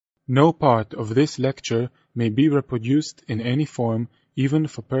No part of this lecture may be reproduced in any form, even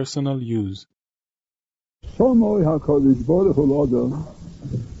for personal use. Before he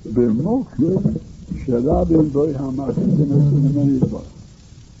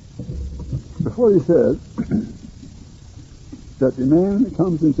said that the man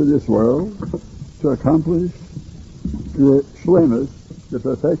comes into this world to accomplish the shlemus, the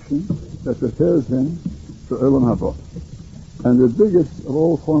perfection that prepares him for Olam Haba. And the biggest of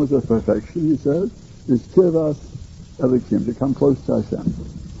all forms of perfection, he said, is Kirvas Elikim, to come close to Hashem.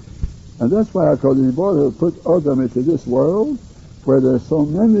 And that's why HaKadosh Baruch Hu put Adam into this world where there are so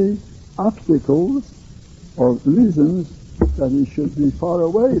many obstacles or reasons that he should be far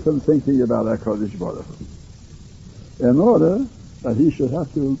away from thinking about HaKadosh Baruch Hu, in order that he should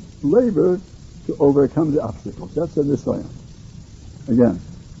have to labor to overcome the obstacles. That's the Nisayon. Again,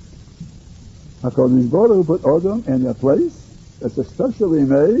 HaKadosh Baruch Hu put Adam in a place that's especially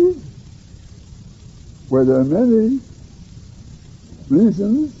made where there are many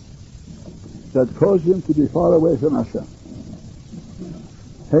reasons that cause him to be far away from Hashem.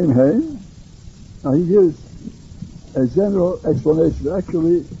 Heim. Now he gives a general explanation that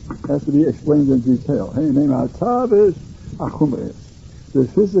actually has to be explained in detail. Heim tavish achumres, the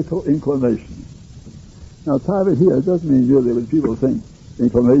physical inclination. Now tavish here doesn't mean really when people think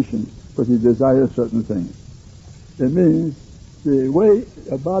inclination, but he desires certain things. It means the way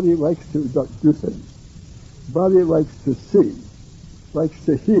a body likes to do things. Body likes to see, likes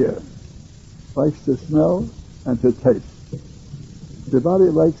to hear, likes to smell and to taste. The body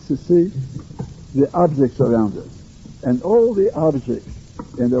likes to see the objects around it. And all the objects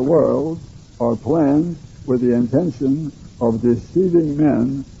in the world are planned with the intention of deceiving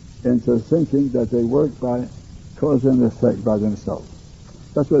men into thinking that they work by cause and effect by themselves.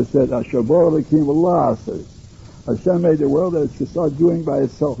 That's what it said, Ashabor Lekim Allah says. Hashem made the world that it should start doing by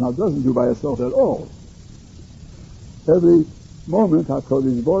itself. Now it doesn't do by itself at all. Every moment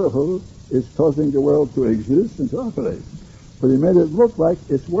HaKadosh Baruch Hu is causing the world to exist and to operate. But he made it look like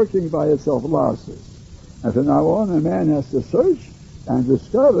it's working by itself, lasses. And from now on, a man has to search and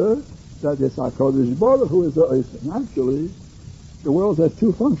discover that it's HaKadosh Baruch Hu is the Oisim. Actually, the world has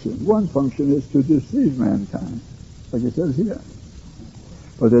two functions. One function is to deceive mankind, like it says here.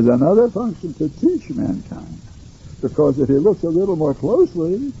 But there's another function to teach mankind. Because if he looks a little more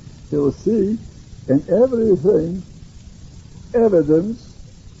closely, he'll see in everything evidence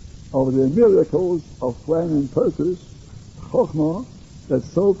of the miracles of plan and purpose, Chokhmah, that's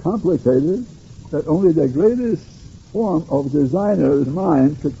so complicated that only the greatest form of designer's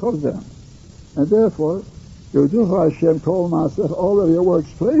mind could cause them. And therefore, Yoducha Hashem Kol Maasech, all of your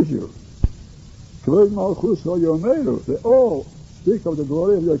works praise you. Kvod Malchus Yomeru, they all speak of the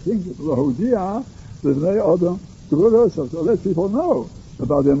glory of your kingdom. Lahudia, Livnei Adam, to let people know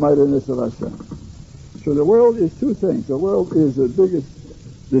about the mightiness of Hashem. So the world is two things. The world is the biggest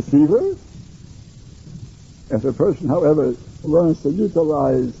deceiver. If a person, however, learns to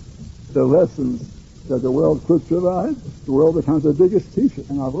utilize the lessons that the world could provide, the world becomes the biggest teacher.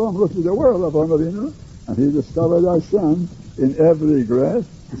 And Avraham looked at the world, Avraham Avinu, and he discovered Hashem in every grass.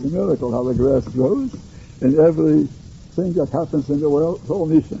 It's a miracle how the grass grows. In every thing that happens in the world, it's all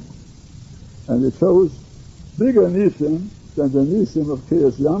Nisim. And it shows bigger Nisim than the Nisim of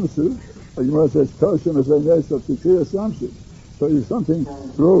Kriyas Yamsuf. The Gemara says, Koshim is a nest of Kriyas Yamsuf. So if something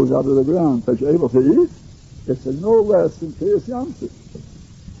grows out of the ground that you're able to eat, it's no less than Kriyas Yamsuf.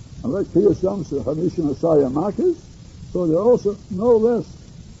 And like Kriyas Yamsuf, Hamishim Asaya Makis, so they're also no less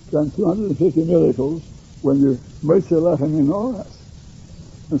than 250 miracles when you make your lechem in Oras.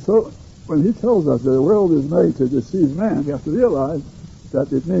 And so, when he tells us that the world is made to deceive man, we have to realize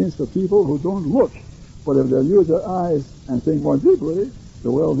that it means for people who don't look. But if they use their eyes and think more deeply, the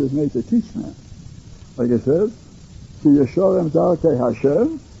world is made to teach man. Like it says, Ki Yesharim Darkei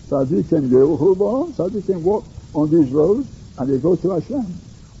Hashem, Tzadikim Yeruchu B'om, Tzadikim walk on these roads and they go to Hashem.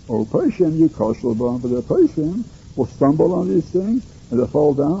 Or Persian, you koshel B'om, but the Persian will stumble on these things and they'll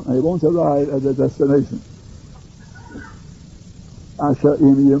fall down and they won't arrive at their destination. If a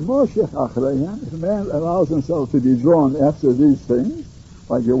man allows himself to be drawn after these things,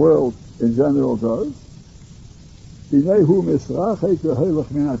 like the world in general does, he goes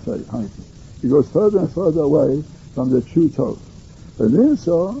further and further away from the true Torah. But then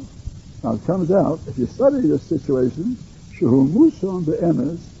so, now it comes out, if you study this situation, Shehu Muson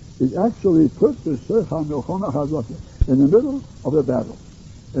be'emes is actually put in the middle of the battle.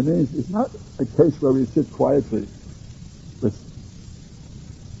 It means it's not a case where we sit quietly with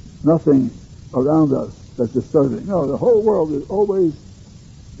nothing around us that's disturbing. No, the whole world is always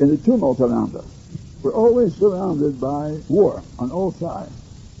in a tumult around us. We're always surrounded by war on all sides.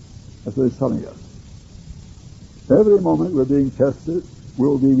 That's what he's telling us. Every moment we're being tested,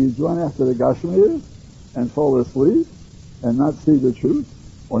 will we run after the Gashmias and fall asleep and not see the truth,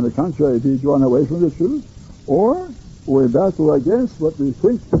 or on the contrary, be drawn away from the truth, or we battle against what we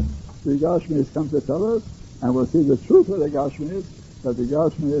think the Gashmias come to tell us, and we'll see the truth of the Gashmias, that the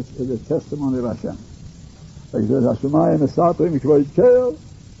Gashmias is a testimony of Hashem. Like it says, Hashemayim Esapim K'void Keil,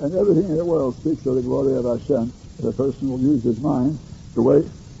 and everything in the world speaks of the glory of Hashem. The person will use his mind the way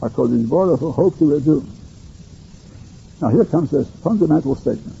HaKadosh Baruch Hu hoped he would do. Now here comes this fundamental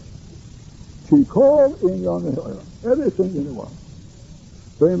statement. Tikol in Yom Ha'olam, everything in the world.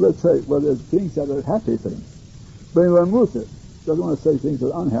 Let's say, well, there's things that are happy things. But Mutar doesn't want to say things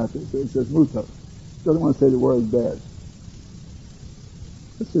that are unhappy, so he says Mutar. Doesn't want to say the word bad.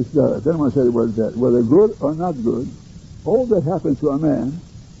 This is doesn't want to say the word bad. Whether good or not good, all that happens to a man,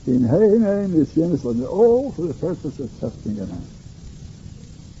 in Heinei Mishinis, they're all for the purpose of testing a man.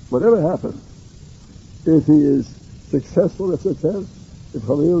 Whatever happens, if he is successful, it's a test. If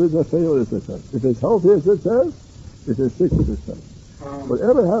Khalil is a failure, it's a test. If it's healthy, it's a test. If it's sick, it's a test.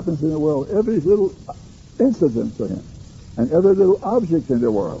 Whatever happens in the world, every little incident to him, and every little object in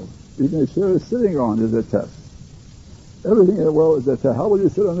the world, even a chair is sitting on, is a test. Everything in the world is a test. How will you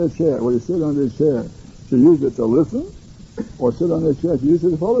sit on this chair? Will you sit on this chair to use it to listen, or sit on this chair to use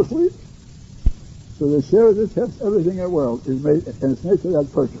it to fall asleep? So the chair is a test. Everything in the world is made, and it's made for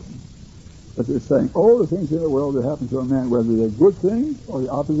that purpose. But it's saying all the things in the world that happen to a man, whether they're good things or the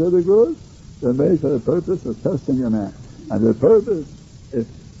opposite of good, they're made for the purpose of testing a man. And the purpose, if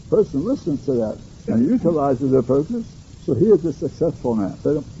a person listens to that and utilizes the purpose, so he is a successful man.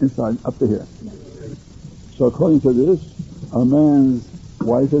 So inside, up to here. So according to this, a man's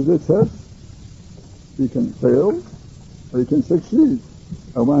wife is a test. He can fail, or he can succeed.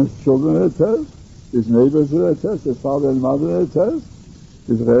 A man's children are a test. His neighbors are a test. His father and mother are a test.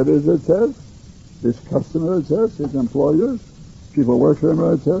 His Rebbe is a test. His customer is a test. His employers, people who work for him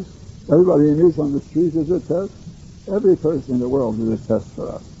are a test. Everybody he meets on the street is a test. Every person in the world is a test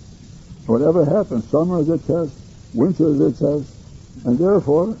for us. Whatever happens, summer is a test, winter is a test, and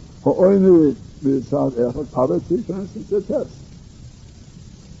therefore, for poverty, for instance, is a test.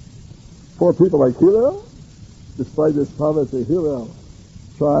 For people like Hillel, despite his poverty, Hillel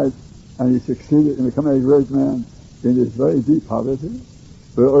tried and he succeeded in becoming a great man in his very deep poverty.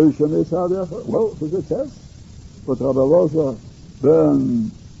 Well, it was a test. But Rabbi Loza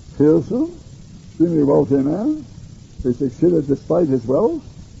ben Pearson, extremely wealthy man, he succeeded despite his wealth,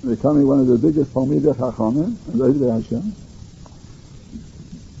 becoming one of the biggest Talmidei Chachamim, and Leivdei Hashem.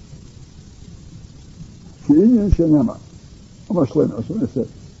 Ki'inyan shenema, Amashleim, so it said,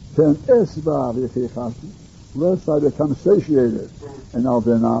 Ten esba v'chichati, lest I become satiated, and I'll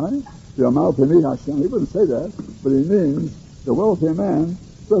deny, the Amal Peni Hashem. He wouldn't say that, but he means the wealthy man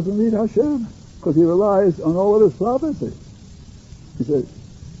doesn't need Hashem, because he relies on all of his property. He said,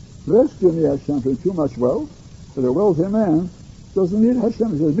 rescue me Hashem from too much wealth, but a wealthy man doesn't need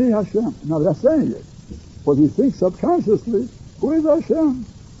Hashem. He says, me Hashem. Now that's saying it. But he thinks subconsciously, who is Hashem?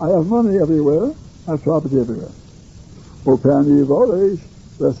 I have money everywhere, I have property everywhere. Upani volish,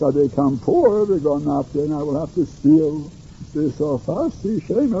 lest I become poor, and I will have to steal this or fasti,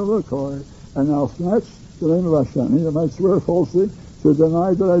 shame of a and I'll snatch the name of Hashem. He might swear falsely to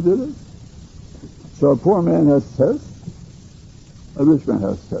deny that I did it. So a poor man has tests, a rich man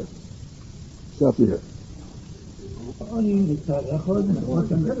has tests. Stop here.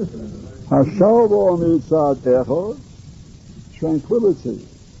 Hashalvo mitzad echad, tranquility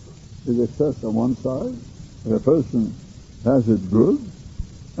is a test on one side. If a person has it good,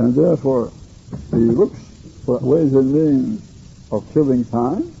 and therefore he looks for ways and means of killing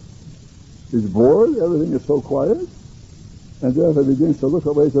time, he's bored, everything is so quiet, and therefore begins to look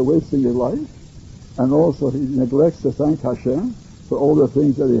at ways of wasting his life, and also he neglects to thank Hashem for all the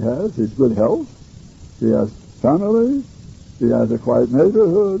things that he has, his good health, he has family, he has a quiet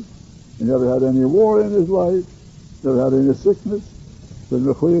neighborhood, he never had any war in his life, never had any sickness, so he's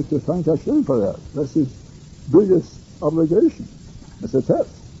required to thank Hashem for that. That's his biggest obligation. It's a test.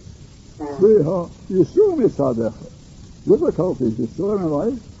 Difficulties you still in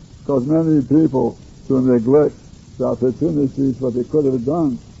life, because many people to neglect the opportunities what they could have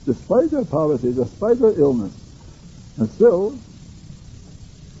done, despite their poverty, despite their illness, and still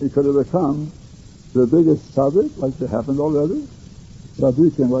he could have become the biggest tzaddik, like it happened already.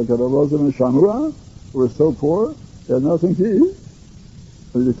 Tzaddikim like Rabbi Loza and Shamua, who were so poor, they had nothing to eat.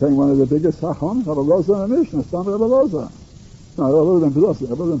 But he became one of the biggest chacham, Rabbi Loza and Mishnah, son of Rabbi Loza. No, Rabbi Loza and Pedos,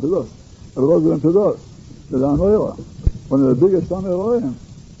 Rabbi Loza and Pedos, the Danoela, one of the biggest Danoelim,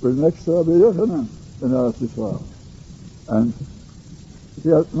 was next to Rabbi Yochanan in Eretz Yisrael. And He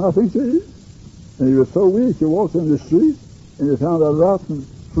had nothing to eat. And he was so weak, he walked in the street, and he found a rotten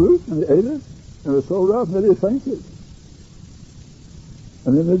fruit, and he ate it, and it was so rotten that he fainted.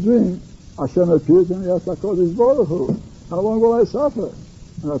 And in the dream, Hashem appeared to him, and he asked HaKadosh Baruch Hu, how long will I suffer?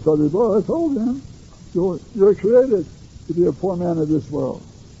 And HaKadosh Baruch Hu told him, you're created to be a poor man of this world.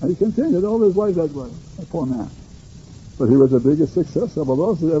 And he continued all his life that way, a poor man. But he was the biggest success of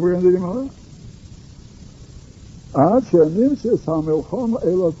Allah ever in the Gemara. So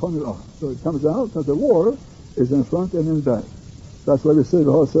it comes out that the war is in front and in back. That's why we say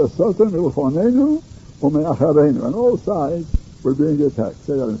the horse says, on all sides we're being attacked.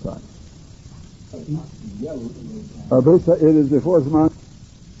 Say that inside. It is before Zman.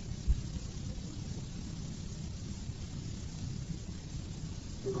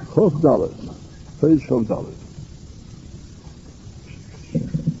 $12. Page $12.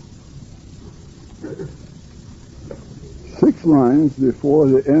 Six lines before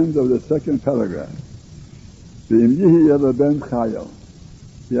the end of the second paragraph. You have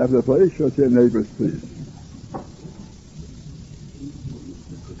the place, show to your neighbors, please.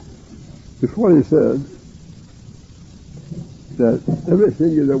 Before he said that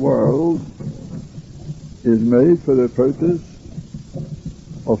everything in the world is made for the purpose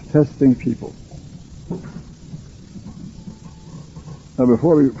of testing people. Now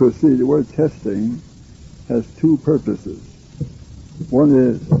before we proceed, the word testing has two purposes. One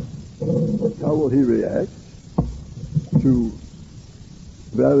is, how will he react to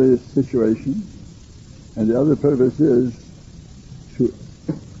various situations? And the other purpose is to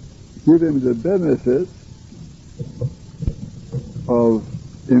give him the benefit of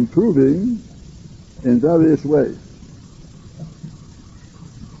improving in various ways.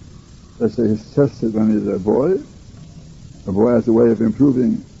 Let's say he's tested when he's a boy. A boy has a way of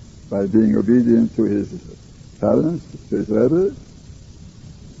improving by being obedient to his parents, to his Rebbe.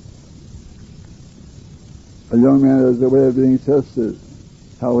 A young man has a way of being tested,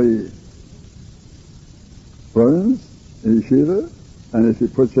 how he learns in yeshiva, and if he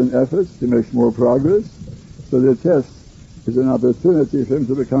puts in efforts, he makes more progress. So the test is an opportunity for him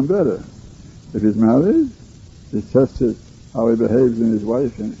to become better. If he's married, he's tested how he behaves in his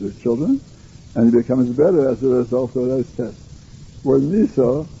wife and his children, and he becomes better as a result of those tests. Word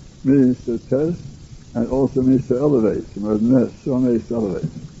nisa means to test, and also means to elevate. The word nes, so means to elevate.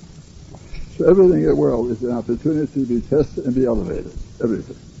 So everything in the world is an opportunity to be tested and be elevated.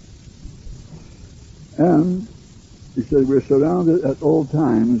 Everything. And he said we're surrounded at all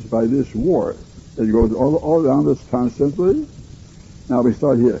times by this war. It goes all around us constantly. Now we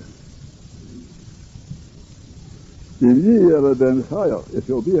start here. If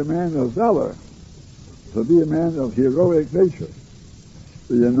he'll be a man of valor, if he'll be a man of heroic nature,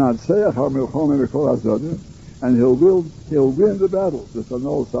 and he'll win the battle. Just on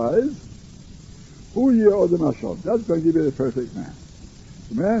all sides. That's going to be the perfect man.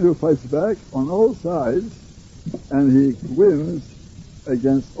 The man who fights back on all sides, and he wins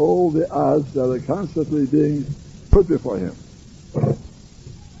against all the odds that are constantly being put before him.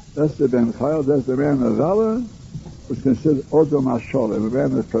 That's the Ben Chayil, that's the man of valor, which is considered Odom HaSholem, a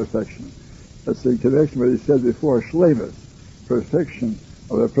man of perfection. That's in connection with what he said before, Shlemus, perfection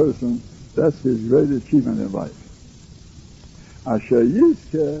of a person. That's his great achievement in life. Asher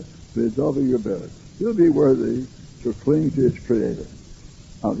Yizkeh v'Dovi Yuberet. He'll be worthy to cling to his Creator.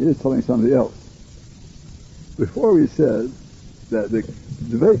 Now, he's telling somebody else. Before we said that the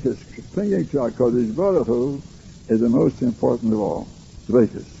dveikus, clinging to HaKadosh Baruch Hu, is the most important of all.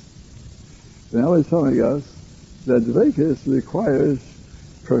 Dveikus. Now he's telling us that dveikus requires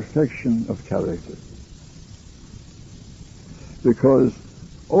perfection of character. Because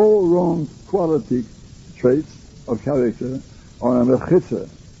all wrong quality traits of character are a mechitza.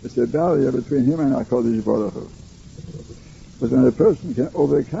 It's a barrier between him and HaKadosh Baruch Hu. But when a person can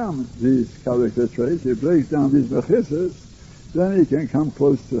overcome these character traits, he breaks down these mechitzas, then he can come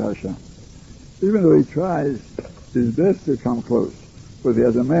close to Hashem. Even though he tries his best to come close. But if he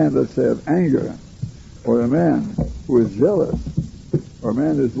has a man, let's say, of anger, or a man who is jealous, or a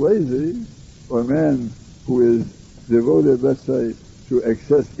man who is lazy, or a man who is devoted, let's say, to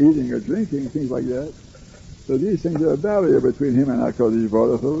excess eating or drinking, things like that. So these things are a barrier between him and HaKadosh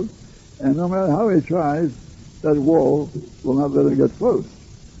Baruch Hu, and no matter how he tries, that wall will not let him get close.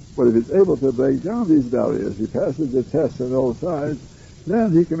 But if he's able to break down these barriers, he passes the test on all sides,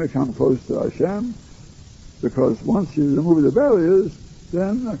 then he can become close to Hashem, because once you remove the barriers,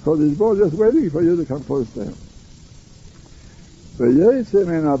 then HaKadosh Baruch Hu is just waiting for you to come close to him. When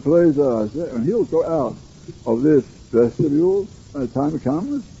he'll go out of this vestibule, when the time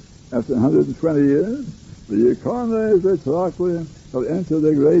comes, after 120 years, shall enter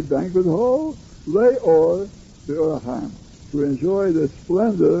the great banquet hall, Le'or Be'oracham, to enjoy the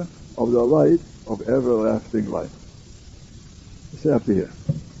splendor of the light of everlasting life. Let's say after here.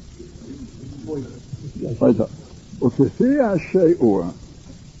 Right up.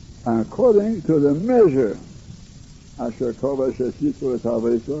 According to the measure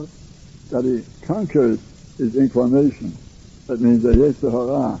that he conquers his inclination, that means the Yetzer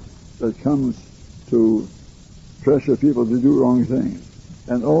Hara that comes to pressure people to do wrong things,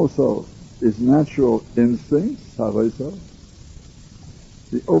 and also his natural instincts,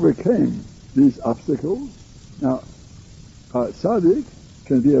 he overcame these obstacles. Now, tzaddik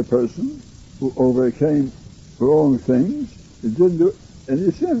can be a person who overcame wrong things. He didn't do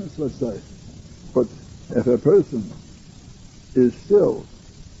any sins, let's say. But if a person is still,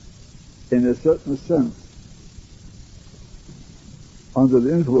 in a certain sense, under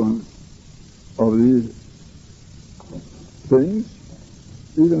the influence of these things,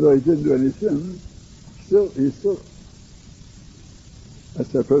 even though he didn't do any sins,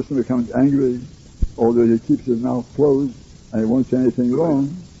 as a person becomes angry, although he keeps his mouth closed and he won't say anything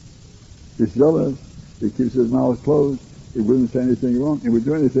wrong, he's jealous, he keeps his mouth closed, he wouldn't say anything wrong, he would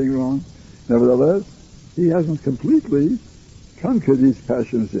do anything wrong. Nevertheless, he hasn't completely conquered these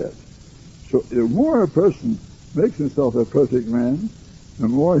passions yet. So the more a person makes himself a perfect man, the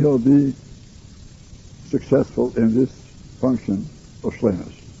more he'll be successful in this function of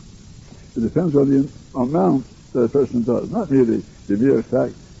shleimus. It depends on the amount that a person does, not merely the mere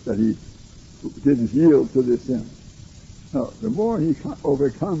fact that he didn't yield to the sin. No, the more he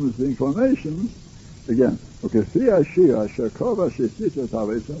overcomes the inclinations, again,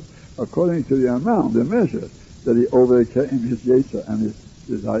 according to the amount, the measure that he overcame his yetzer and his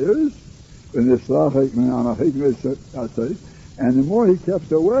desires, and the more he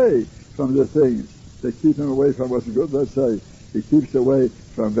kept away from the things that keep him away from what's good, let's say, he keeps away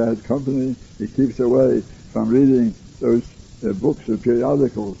from bad company, he keeps away from reading those books or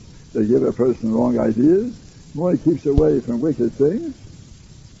periodicals that give a person wrong ideas, the more he keeps away from wicked things,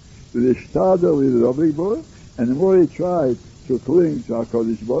 and the more he tries to cling to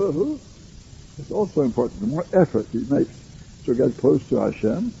HaKadosh Baruch Hu, it's also important. The more effort he makes to get close to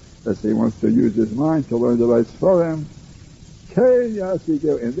Hashem, let's say he wants to use his mind to learn the right Sfarim,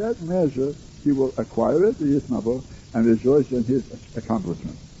 in that measure he will acquire it, and rejoice in his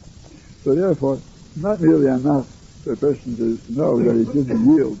accomplishment. So therefore, not merely enough for a person to know that he didn't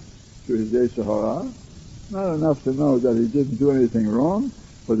yield to his Yetzer Hara, not enough to know that he didn't do anything wrong,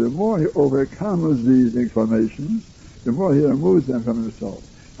 but the more he overcomes these inclinations, the more he removes them from himself,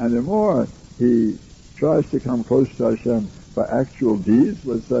 and the more he tries to come close to Hashem by actual deeds,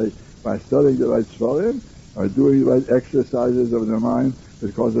 let's say by studying the right Sfarim, or doing the right exercises of the mind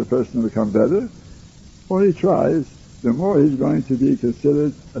that cause a person to become better, the more he tries, the more he's going to be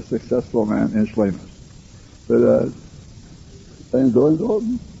considered a successful man in shleimus. But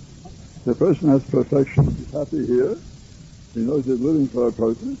the person has perfection. He's happy here. He knows he's living for a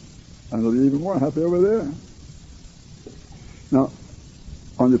purpose, and he'll be even more happy over there. Now,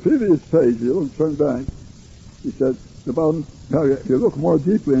 on the previous page, if you turn back, he said, the bottom paragraph, if you look more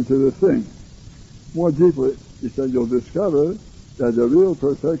deeply into the thing, more deeply, he said, you'll discover that the real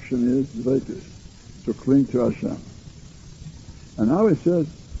perfection is Dveikus, to cling to Hashem. And now he says,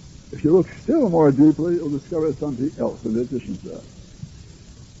 if you look still more deeply, you'll discover something else in addition to that.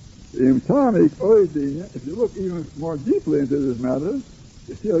 If you look even more deeply into this matter,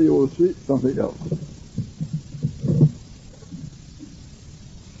 still you will see something else.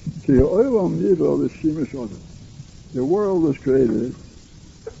 The world was created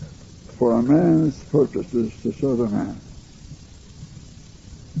for a man's purposes, to serve a man.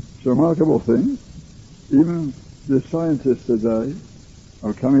 It's a remarkable thing. Even the scientists today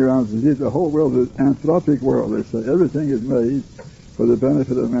are coming around to see the whole world is an anthropic world. They say everything is made for the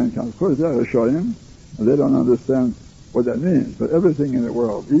benefit of mankind. Of course, they're Yesharim, and they don't understand what that means. But everything in the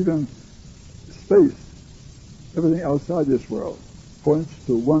world, even space, everything outside this world, points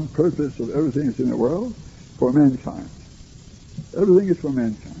to one purpose of everything that's in the world, for mankind. Everything is for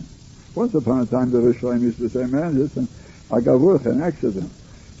mankind. Once upon a time, the Yesharim used to say, man, it's an accident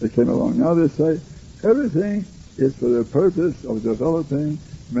that came along. Now they say, everything is for the purpose of developing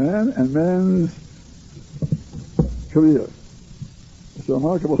man and man's career. It's a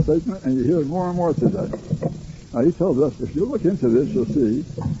remarkable statement, and you hear it more and more today. Now he tells us, if you look into this, you'll see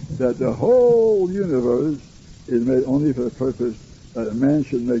that the whole universe is made only for the purpose that a man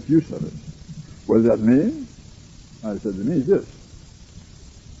should make use of it. What does that mean? I said, it means this.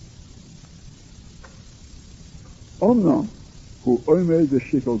 Omnom, who made the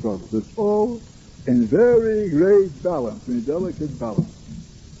shikol gadol. It's all in very great balance, in delicate balance.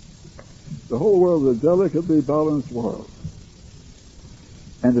 The whole world is a delicately balanced world.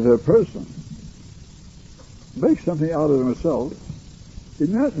 And if a person makes something out of himself, he's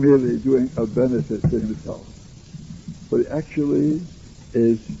not merely doing a benefit to himself, but he actually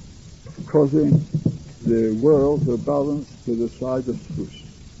is causing the world to balance to the side of Spruce.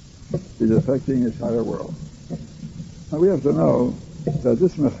 He's affecting the entire world. Now we have to know that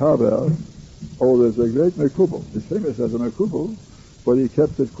this Mechaber, there's a great Mekubal. He's famous as a Mekubal, but he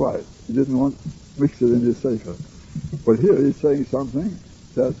kept it quiet. He didn't want to mix it in his Sefer. But here he's saying something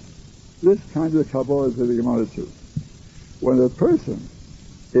that this kind of Kabbalah is the Gemara too. When a person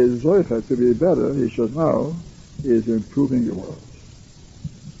is zoicha to be better, he should know he is improving the world.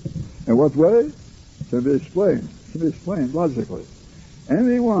 In what way? Can be explained logically.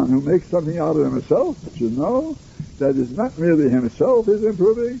 Anyone who makes something out of himself should know that it's not merely himself is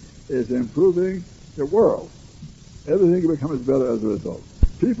improving the world. Everything becomes better as a result.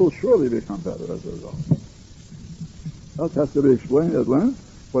 People surely become better as a result. That has to be explained at length,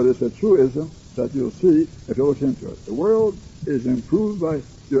 but it's a truism that you'll see if you look into it. The world is improved by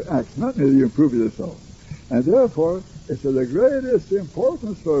your acts, not merely you improve yourself. And therefore, it's of the greatest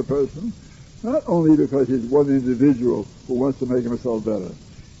importance for a person, not only because he's one individual who wants to make himself better.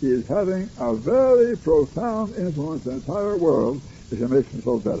 He is having a very profound influence on the entire world if he makes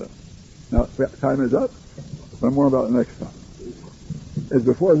himself better. Now, time is up. But more about it next time. It's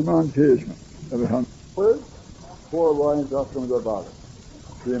before Zman Tishma. Four lines up from the bottom.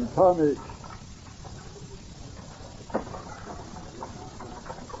 The Imtami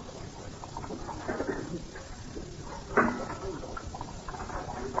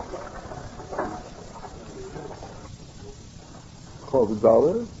called the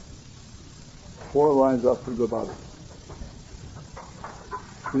dollar. 4 lines up from the bottom.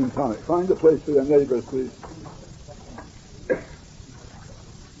 The Imtami. Find a place for your neighbors, please.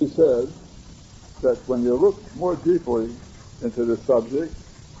 He says that when you look more deeply into the subject,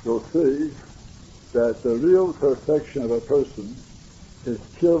 you'll see that the real perfection of a person is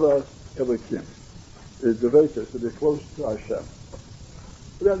Kirvas Elikim, is Devekas, to be close to Hashem.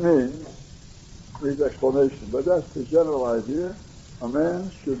 What that means needs explanation, but that's the general idea. A man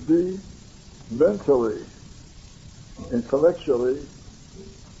should be mentally, intellectually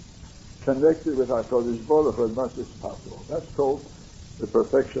connected with HaKadosh Baruch Hu as much as possible. That's called the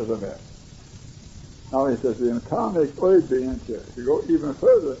perfection of a man. Now he says, the atomic oid being here. If you go even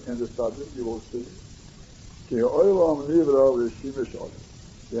further in the subject, you will see the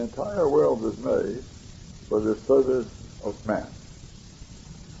entire world is made for the service of man.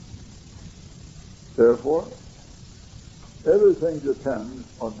 Therefore, everything depends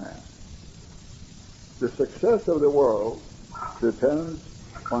on man. The success of the world depends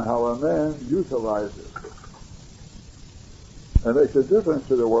on how a man utilizes it. And makes a difference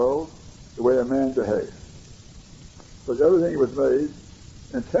to the world the way a man behaves. Because everything was made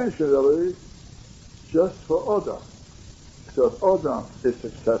intentionally just for Odom. So if Odom is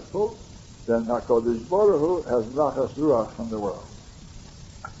successful, then HaKadosh Baruch Hu has nachas ruach from the world.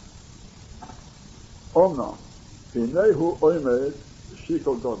 Omnam, Hinehu Oimed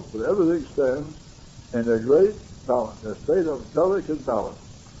Shikol Godel. But everything stands in a great balance, a state of delicate balance.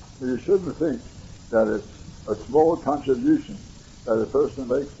 You shouldn't think that it's a small contribution that a person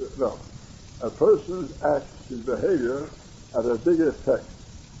makes. No. A person's acts, his behavior, has a big effect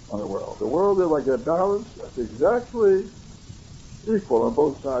on the world. The world is like a balance that's exactly equal on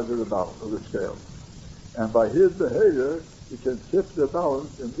both sides of the balance, of the scale. And by his behavior, he can tip the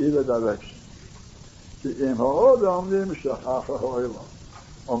balance in either direction. If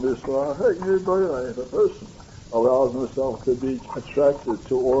a person allows himself to be attracted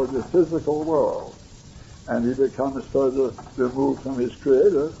toward the physical world, and he becomes further removed from his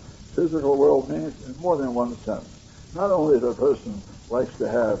Creator, physical world means in more than one sense. Not only if a person likes to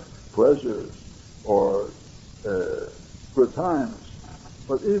have pleasures or good times,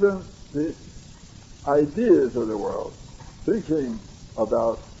 but even the ideas of the world, thinking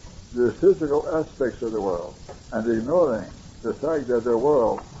about the physical aspects of the world and ignoring the fact that the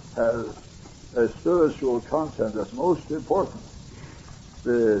world has a spiritual content that's most important.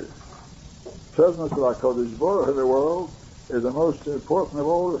 The presence of HaKadosh Baruch Hu in the world is the most important of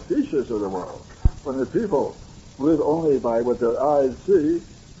all the features of the world. When the people live only by what their eyes see,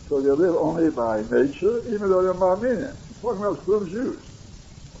 so they live only by nature, even though they're Ma'aminim. I'm talking about Shlum Jews.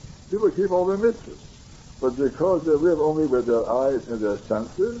 People keep all their mitzvahs. But because they live only with their eyes and their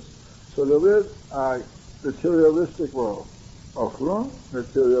senses, so they live a materialistic world. A Shlum,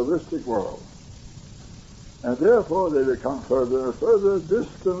 materialistic world. And therefore they become further and further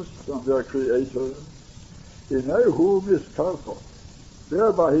distanced from their Creator. Inehu miskarko.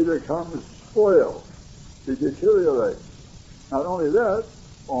 Thereby he becomes spoiled. He deteriorates. Not only that,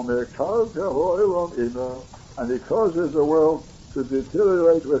 and he causes the world to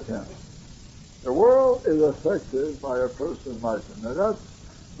deteriorate with him. The world is affected by a person's ma'asim. Now that's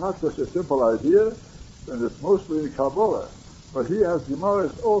not such a simple idea, and it's mostly in Kabbalah. But he has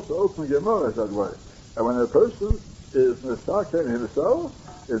Gemaras also, open Gemaras that way. And when a person is misaken himself,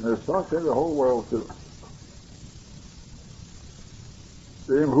 is misaken the whole world too.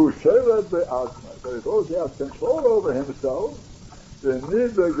 So if he has control over himself,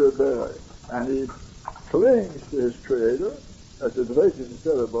 and he clings to his Creator, as the Dveitis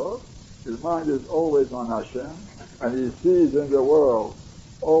said above, his mind is always on Hashem, and he sees in the world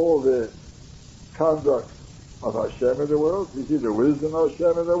all the conduct of Hashem in the world. He sees the wisdom of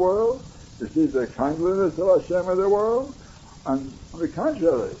Hashem in the world. He sees the kindliness of Hashem in the world. And on the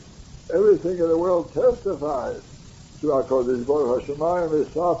contrary, everything in the world testifies to HaKadosh Baruch Hu. Hashemayim is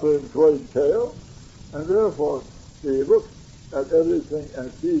suffering Kvod Kale, and therefore he looks at everything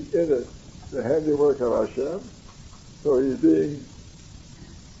and sees in it the handiwork of Hashem. So he's being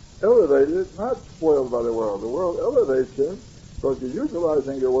elevated, not spoiled by the world. The world elevates him because he's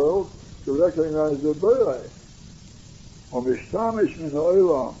utilizing the world to recognize the Borei.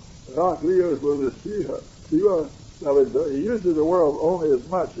 He uses the world only as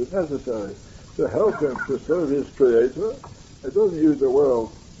much as necessary to help him to serve his Creator. It doesn't use the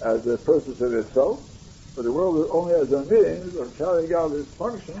world as a purpose in itself, but the world is only as a means of carrying out its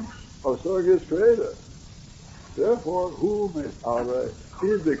function of serving his Creator. Therefore,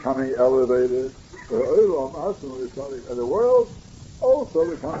 he's becoming elevated, and the world also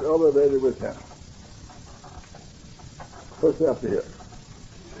becomes elevated with him. What's after here?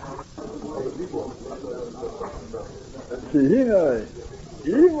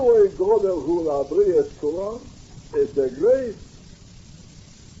 It's a great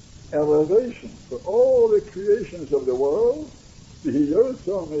elevation for all the creations of the world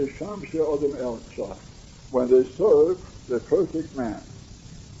when they serve the perfect man.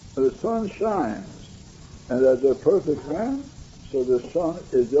 The sun shines, and as a perfect man, so the sun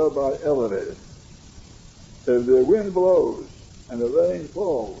is thereby elevated. If the wind blows and the rain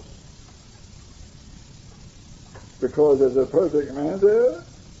falls, because there's a perfect man there,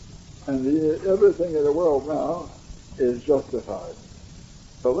 and everything in the world now is justified.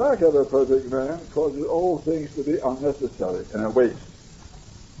 The lack of a perfect man causes all things to be unnecessary and a waste.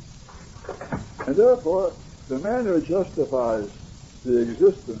 And therefore, the man who justifies the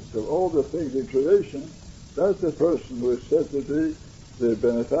existence of all the things in creation, that's the person who is said to be the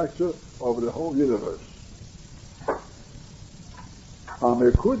benefactor of the whole universe.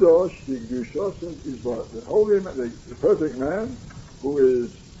 The holy man, the perfect man, who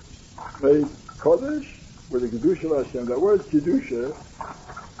is made Kodesh with the Kedusha of Hashem. The word Kedusha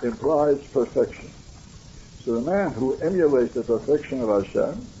implies perfection. So the man who emulates the perfection of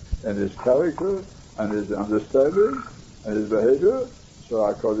Hashem and his character and his understanding and his behavior, so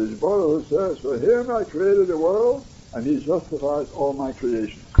HaKadosh Baruch Hu says, for him I created the world and he justifies all my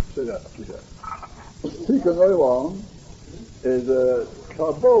creations. Say that. Tikkun Olam is a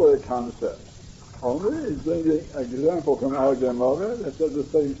Kabbalah concept. Only he's bringing an example from our Gemara that says the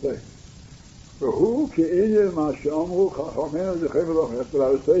same thing. That's what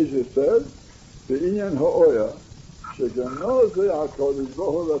our sages said. The Inyan Ha'oya,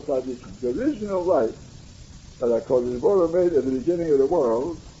 the original light that HaKadosh Baruch Hu made at the beginning of the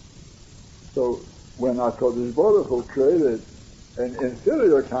world. So when HaKadosh Baruch Hu created an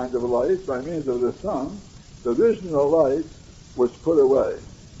inferior kind of light by means of the sun, the original light was put away.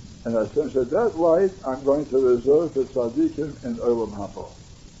 And Hashem said, that light I'm going to reserve for tzaddikim in Olam Haba.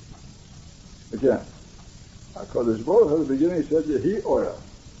 Again, HaKadosh Baruch Hu at the beginning said, Yehi Oya,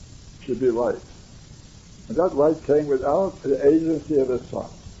 should be light. And that light came without the agency of the sun.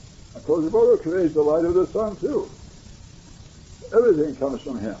 HaKadosh Baruch Hu creates the light of the sun too. Everything comes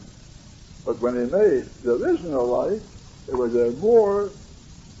from him. But when he made the original light, it was a more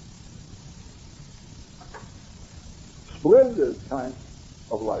splendid kind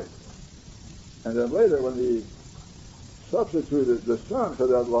of light. And then later, when he substituted the sun for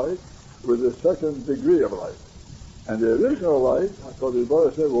that light, it was the second degree of light. And the original light, HaKadosh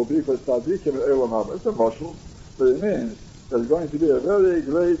Baruch Hu said, will be for tzaddikim and Olam Haba. It's a mashal, but it means there's going to be a very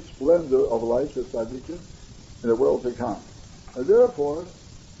great splendor of light for tzaddikim in the world to come. And therefore,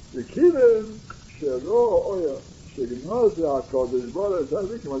 the kivin shelo oya sheginoz HaKadosh Baruch Hu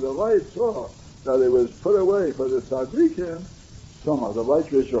tzaddikim, when the light saw that it was put away for the tzaddikim, the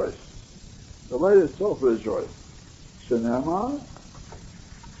light rejoiced. The light itself rejoices. Shenema,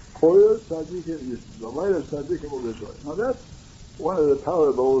 Oya Tzadikim, the light of Tzadikim will rejoice. Now that's one of the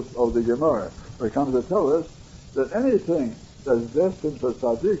parables of the Gemara, where it comes to tell us that anything that's destined for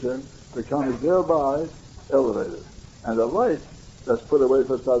Tzadikim becomes thereby elevated. And the light that's put away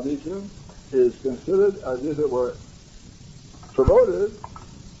for Tzadikim is considered as if it were promoted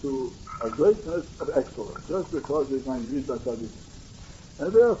to a greatness of excellence, just because it's going to use by Tzadikim.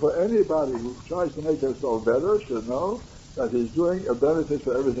 And therefore, anybody who tries to make himself better should know that he's doing a benefit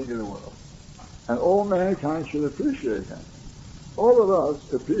for everything in the world. And all mankind should appreciate him. All of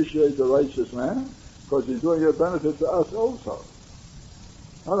us appreciate the righteous man because he's doing a benefit to us also.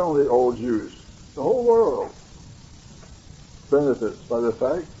 Not only all Jews, the whole world benefits by the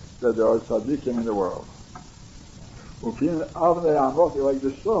fact that there are tzaddikim in the world. Like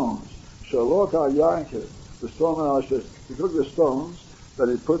the stones, the stone, he took the stones that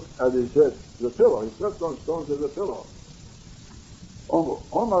he put as he said, the pillow. He stepped on stones as a pillow.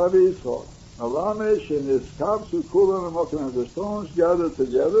 The stones gathered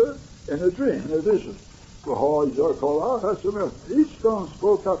together in a dream, in a vision. Each stone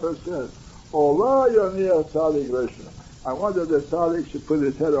spoke up and said, I wonder the tzaddik should put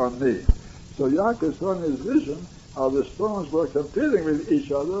his head on me. So Yaakov saw in his vision how the stones were competing with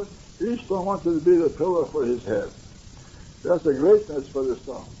each other. Each stone wanted to be the pillar for his head. That's the greatness for the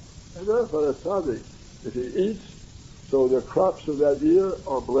stone. And therefore the tzaddik, if he eats, so the crops of that year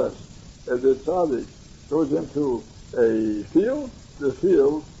are blessed. If the tzaddik goes into a field, the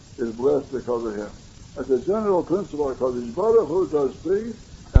field is blessed because of him. As a general principle, because his Baruch Hu does things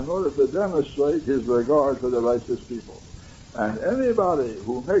in order to demonstrate his regard for the righteous people. And anybody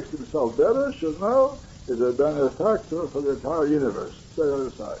who makes himself better should know is a benefactor for the entire universe. Stay on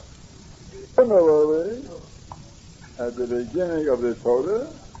the side. Similarly, at the beginning of the Torah,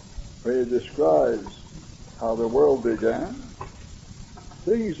 where he describes how the world began,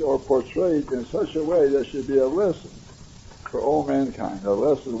 things are portrayed in such a way there should be a lesson for all mankind. The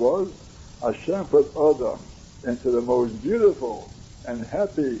lesson was Hashem put Adam into the most beautiful and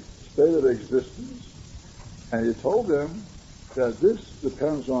happy state of existence, and he told him that this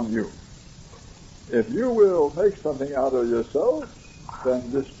depends on you. If you will make something out of yourself,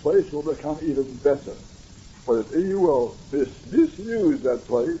 then this place will become even better. But if you will misuse that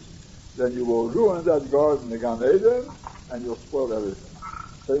place, then you will ruin that garden, the Gan Eden, and you'll spoil everything.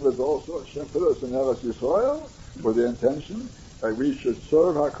 Same as also Hashem put us in Eretz Yisrael with the intention that we should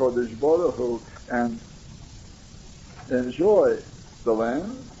serve HaKadosh Baruch Hu and enjoy the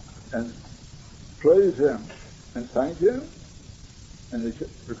land and praise Him and thank Him. And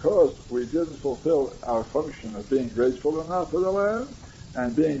because we didn't fulfill our function of being grateful enough for the land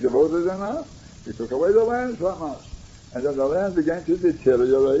and being devoted enough, He took away the land from us. And then the land began to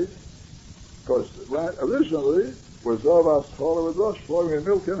deteriorate, because the land originally was Zavas Torah with Rosh, flowing with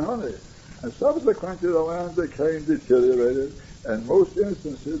milk and honey. And subsequently the land became deteriorated, and most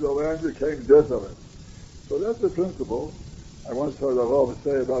instances the land became desolate. So that's the principle. I once heard a Rav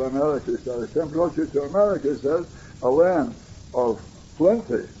say about America. He said, Hashem brought you to America, he says, a land of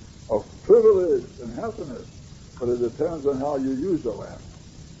plenty, of privilege and happiness. But it depends on how you use the land.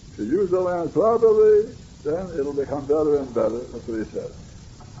 If you use the land properly, then it'll become better and better. That's what he said.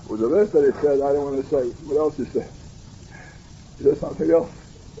 With the rest that he said, I don't want to say what else he said. He said something else.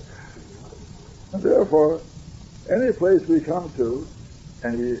 And therefore, any place we come to,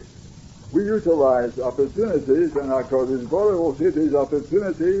 and we utilize opportunities, and our Kodesh Baruch will see these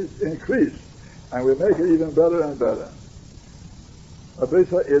opportunities increase, and we make it even better and better.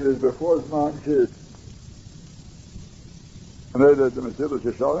 It is before Zman Kids. And that the Mesilas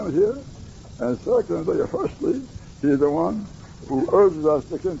Yesharim is here, and secondly, firstly, he is the one who urges us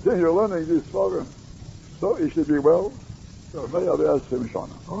to continue learning these Svarim. So he should be well. So may I ask him,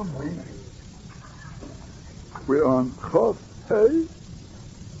 Shana. We're on Chof Hey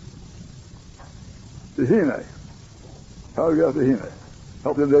Tehine. How do we get Tehine?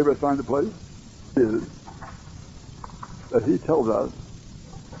 Help the neighbor find the place. Is that he tells us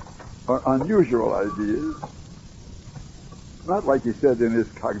are unusual ideas. Not like he said in his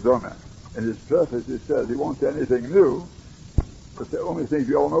Kagdoma. In his preface he said he won't say anything new, but the only things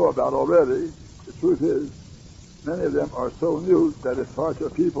we all know about already. The truth is, many of them are so new that it's hard for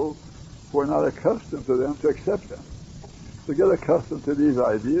people who are not accustomed to them to accept them. To get accustomed to these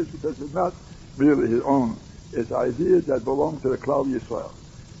ideas, because it's not really his own. It's ideas that belong to the Klal Yisrael.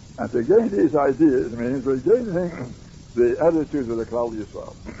 And to gain these ideas means regaining the attitudes of the Klal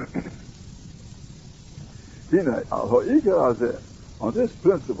Yisrael. On this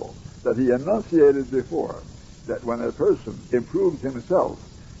principle that he enunciated before, that when a person improves himself,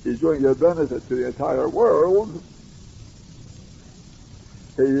 He's doing a benefit to the entire world.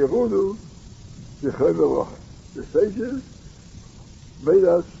 The sages made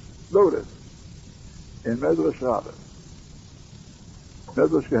us notice in Medrash Rabbah,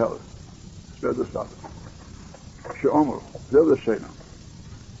 Medrash Gehelis, Medrash Rabbah, She'omer, Zeh Shena.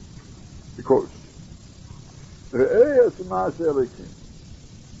 He quotes,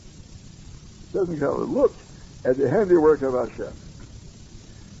 look at the handiwork of Hashem.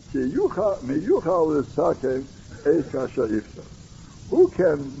 Who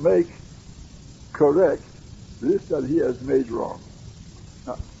can make correct this that he has made wrong?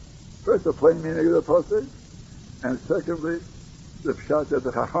 Now, first, the plain meaning of the pasuk, and secondly, the pshat that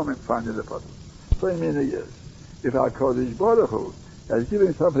the Chachamim find in the pasuk. Plain meaning is, if HaKadosh Baruch Hu has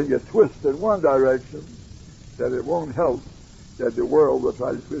given something a twist in one direction, that it won't help that the world will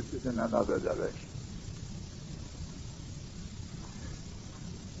try to twist it in another direction.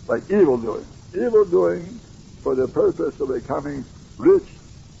 Like evil doing. Evil doing for the purpose of becoming rich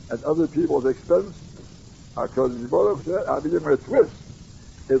at other people's expense. HaKadosh Baruch Hu said, I'll give him a twist.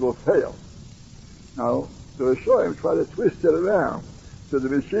 It will fail. Now, the Rishonim try to twist it around so the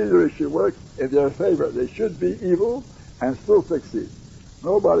machinery should work in their favor. They should be evil and still succeed.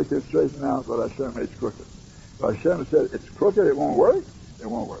 Nobody can straighten out what Hashem made crooked. If Hashem said it's crooked, it won't work, it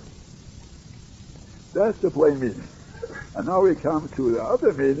won't work. That's the plain meaning. And now we come to the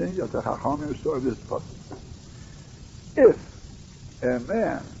other meaning that the Chachamim saw in this passage. If a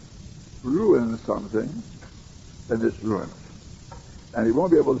man ruins something, then it's ruined. And he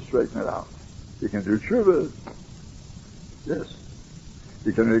won't be able to straighten it out. He can do tshuva, yes.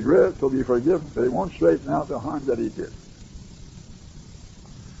 He can regret, he'll be forgiven, but he won't straighten out the harm that he did.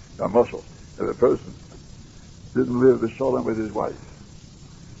 A muscle, if a person didn't live the shalom with his wife,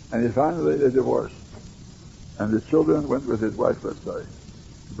 and he finally they divorced, and the children went with his wife, let's say,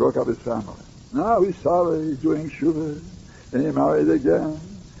 he broke up his family. Now he's sorry, he's doing shuvah, and he married again,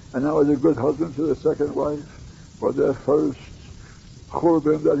 and now he's a good husband to the second wife, for their first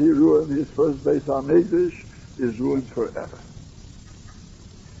churban that he ruined, his first Beis HaMikdash, is ruined forever.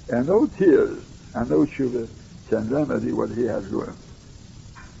 And no tears and no shuvah can remedy what he has ruined.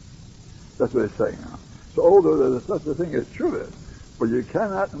 That's what he's saying now. So although there's such a thing as shuvah, but you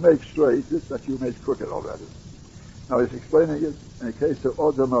cannot make straight this that you made crooked already. Now he's explaining it in the case of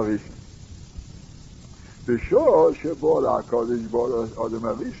Adam Arishon. Before Shebor HaKadosh Baruch Hu Adam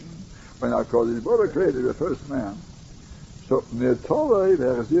Arishon, when HaKadosh Baruch Hu created the first man, so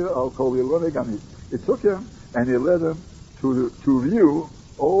it took him and he led him to view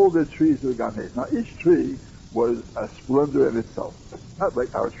all the trees of Gan Eden. Now each tree was a splendor in itself, not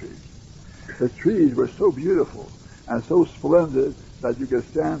like our trees. The trees were so beautiful and so splendid that you could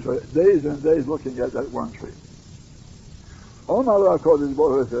stand for days and days looking at that one tree. Omar HaKadosh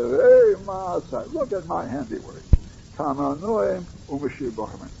Baruch Hu said, hey, Ma'asai, look at my handiwork. How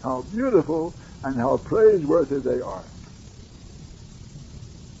beautiful and how praiseworthy they are.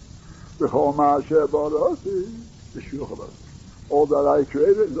 All that I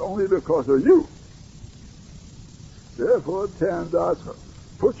created is only because of you. Therefore,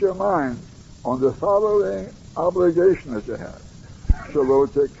 put your mind on the following obligation that you have.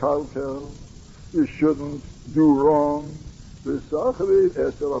 You shouldn't do wrong.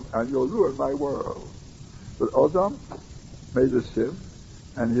 And you'll ruin my world. But Adam made a sin,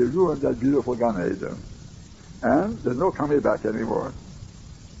 and he ruined that beautiful Gan Eden. And there's no coming back anymore.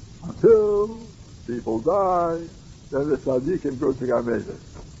 Until people die, then the tzaddikim go to Gan Eden.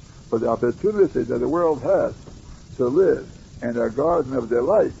 But the opportunity that the world has to live in a garden of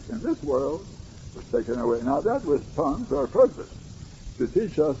delight in this world was taken away. Now that was done for a purpose, to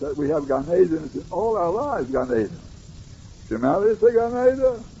teach us that we have Gan Edens in all our lives, Gan Eden. If you marry, it's a Gan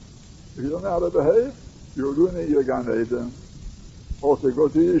Eden. If you don't know how to behave, you're ruining your Gan Eden. Also go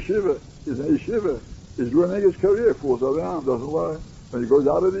to yeshiva. He's in yeshiva. He's ruining his career, fools around, doesn't lie. When he goes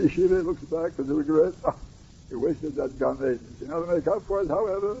out of the yeshiva, he looks back with regret. He wasted that Gan Eden. You know, to make up for it,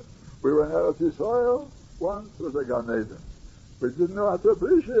 however, we were in Eretz Yisrael, once was a Gan Eden. We didn't know how to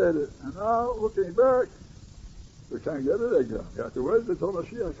appreciate it. And now, looking back, we can't get it again. We have to wait until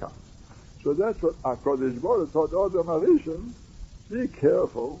Mashiach comes. So that's what HaKadosh Baruch Hu taught Adam Arishon. Be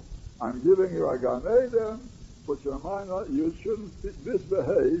careful. I'm giving you a Gan Eden. Put your mind on it. You shouldn't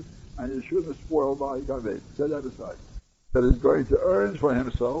misbehave, and you shouldn't spoil my Gan Eden. Set that aside. That is going to earn for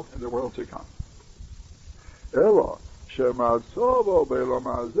himself in the world to come. Elo, shematzovo be'olam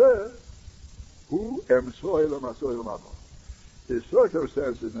hazeh, hu emtzoi l'matzoi l'mado. His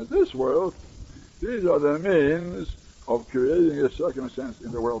circumstances in this world, these are the means of creating a circumstance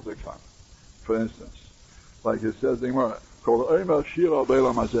in the world to come. For instance, like it says in Gemara, called Omer Shira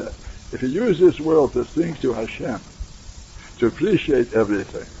Beilam Hazeh. If you use this world to sing to Hashem, to appreciate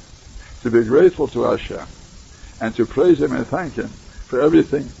everything, to be grateful to Hashem, and to praise Him and thank Him for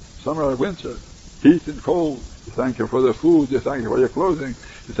everything, summer and winter, heat and cold. You thank Him for the food, you thank Him for your clothing,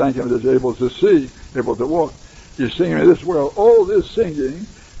 you thank Him that you're able to see, able to walk. You're singing in this world. All this singing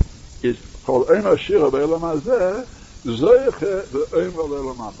is called Omer Shira Beilam Hazeh, Zeiche Ve'omer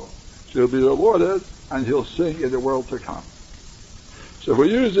Le'olam Haba. So he'll be rewarded and he'll sing in the world to come. So if we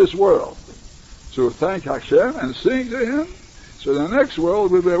use this world to thank Hashem and sing to Him, so the next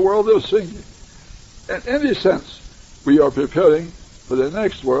world will be a world of singing. In any sense, we are preparing for the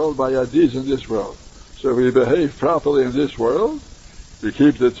next world by our deeds in this world. So if we behave properly in this world, we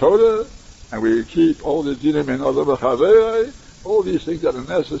keep the Torah, and we keep all the dinim in other b'chaverei, all these things that are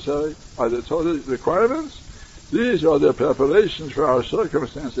necessary by the Torah requirements. These are the preparations for our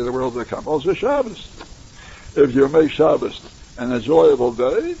circumstance in the world to come. Also Shabbos. If you make Shabbos an enjoyable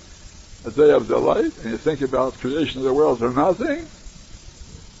day, a day of delight, and you think about creation of the world for nothing,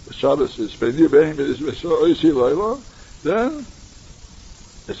 the Shabbos is then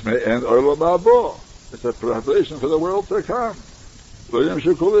it's may end Olam Haba. It's a preparation for the world to come.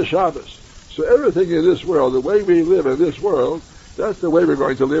 Shabbos. So everything in this world, the way we live in this world, that's the way we're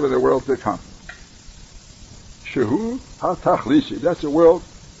going to live in the world to come. Shehu ha-tachlisi. That's a world,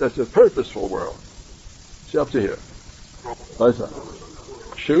 that's a purposeful world. See up to here.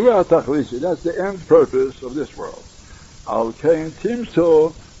 Shehu ha-tachlisi. That's the end purpose of this world. Al-kain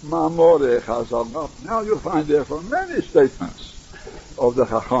timto mamore chazal. Now you'll find there for many statements of the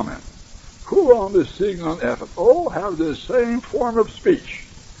Chachamim. Kulam is singing on effort. All have the same form of speech.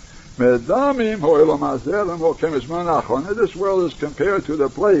 This world is compared to the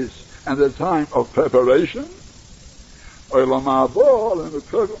place and the time of preparation. And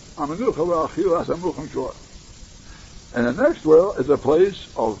the next world is a place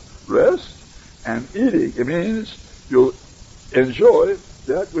of rest and eating. It means you'll enjoy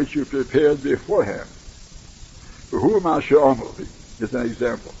that which you prepared beforehand. Is an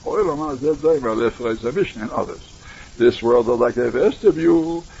example. The Mishnah and others. This world is like a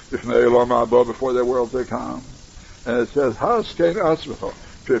vestibule before the world to come. And it says,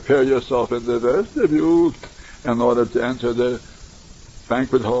 prepare yourself in the vestibule in order to enter the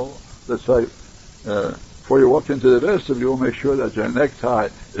banquet hall. Let's say, before you walk into the vestibule, make sure that your necktie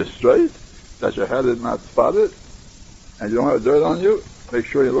is straight, that your head is not spotted, and you don't have dirt on you. Make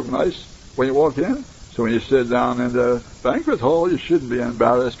sure you look nice when you walk in. So when you sit down in the banquet hall, you shouldn't be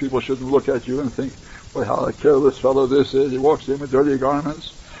embarrassed. People shouldn't look at you and think, well, how a careless fellow this is. He walks in with dirty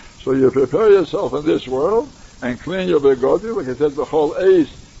garments. So you prepare yourself in this world and clean your begodim. Like it says, b'chol eis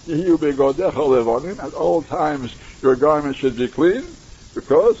yihiu begodecha levonim. At all times, your garments should be clean,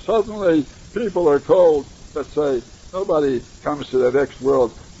 because suddenly people are told, let's say, nobody comes to the next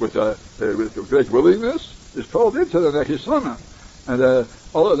world with great willingness. Is called into the next summer. And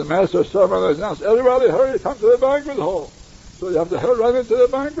all of the master servant announced, everybody hurry, come to the banquet hall. So you have to hurry right into the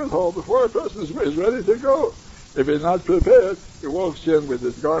banquet hall before a person is ready to go. If he's not prepared, he walks in with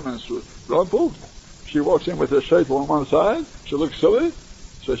his garments rumpled. She walks in with her shaitel on one side. She looks silly.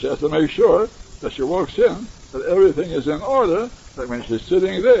 So she has to make sure that she walks in, that everything is in order, that when she's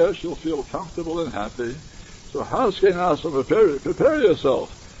sitting there, she'll feel comfortable and happy. So prepare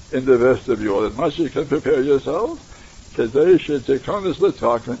yourself in the vestibule. As much as you can prepare yourself, today should take on this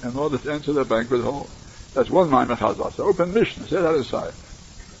liturgy in order to enter the banquet hall. That's one Maimon Chazal. So open Mishnah. Say that inside.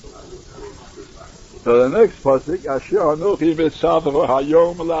 So the next pasuk, Asher Anochi Mitzavav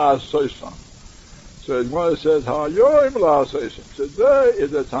Hayom La'asosam. So it says Hayom La'asosam. Today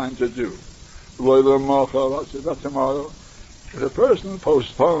is the time to do. Not tomorrow. If a person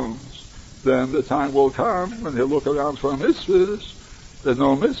postpones, then the time will come when he'll look around for mitzvahs. There's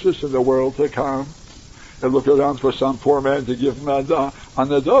no mitzvahs in the world to come. He'll look around for some poor man to give him a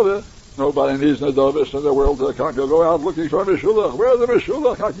nedavah. Nobody needs nedavahs in the world to come. He'll go out looking for a meshulach. Where's the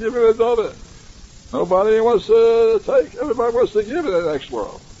meshulach? I can give him a nedavah. Nobody wants to take. Everybody wants to give in the next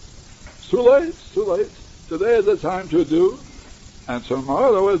world. It's too late. It's too late. Today is the time to do, and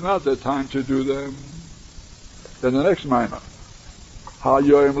tomorrow is not the time to do them. Then the next minor.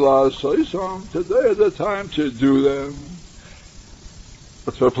 Hayoim la'asosam. Today is the time to do them.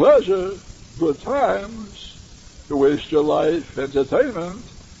 But for pleasure, good times, to waste your life, entertainment,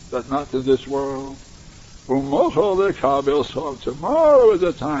 that's not in this world. Tomorrow is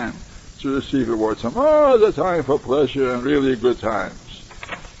the time to receive reward. Tomorrow is the time for pleasure and really good times.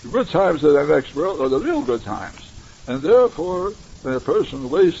 The good times in the next world are the real good times. And therefore, when a person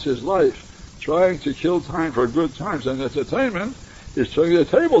wastes his life trying to kill time for good times and entertainment, he's turning the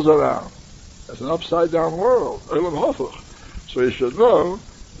tables around. It's an upside-down world. So you should know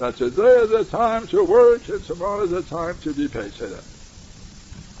that today is the time to work and tomorrow is the time to be paid. Say that.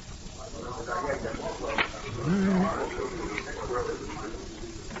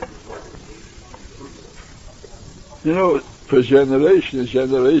 You know, for generations,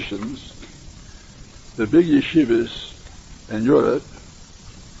 the big yeshivas in Europe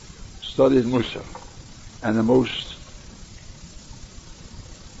studied Musa, and the most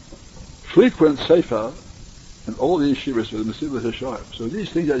frequent sefer in all the yeshivas was the Mesilas Yesharim. So these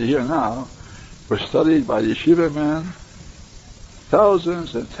things that you hear now were studied by the yeshiva men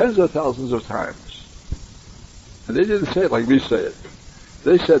thousands and tens of thousands of times. And they didn't say it like we say it.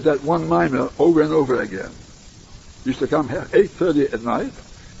 They said that one mimer over and over again. Used to come 8:30 at night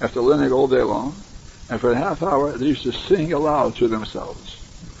after learning all day long, and for a half hour they used to sing aloud to themselves.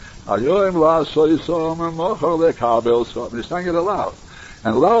 They sang it aloud,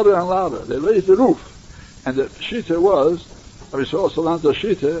 and louder. They raised the roof, and the shita was, Mesilas Yesharim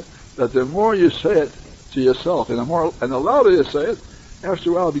shita, that the more you say it to yourself, and the louder you say it,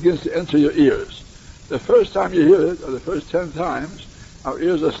 after a while it begins to enter your ears. The first time you hear it, or the first 10 times, our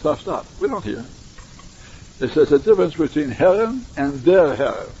ears are stuffed up. We don't hear. It says a difference between herem and der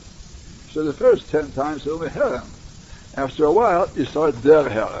herem. So the first 10 times it's only herem. After a while, you start der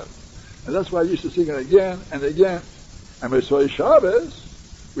herem. And that's why I used to sing it again and again. And we saw Shabbos,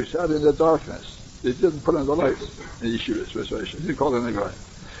 we sat in the darkness. They didn't put on the lights in the yeshivas. They didn't call it anyway.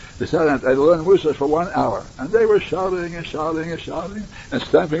 They sat and I learned Musa for 1 hour. And they were shouting and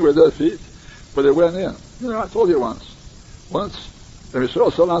stamping with their feet. But it went in. You know, I told you once, when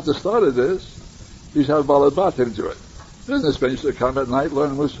Mesilas Yesharim started this, he used to have balabatim to it. Businessmen used to come at night,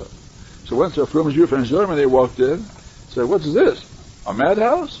 learn Musa. So once a frum Jew from Germany walked in, said, "What's this? A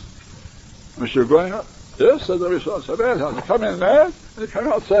madhouse?" And we were going up. Yes, said the Mesilas, it's a madhouse. They come in mad, and they come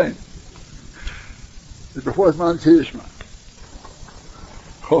out sane. It's before Zman Tishma.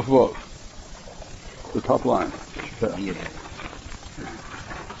 Chofvov. The top line.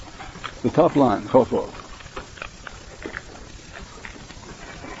 The top line, Chofvov.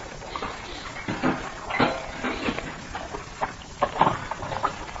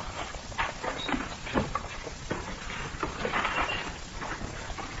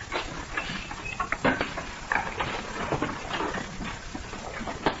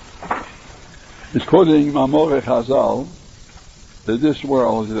 He's quoting Mamore Chazal that this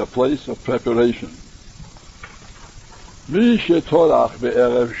world is a place of preparation. Mi shetorach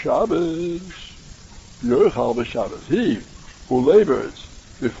be'erev Shabbos, yochal b'Shabbos. He who labors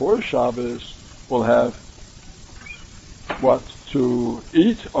before Shabbos will have what to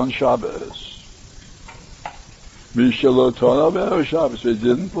eat on Shabbos. Mi shelo torah be'erev Shabbos. He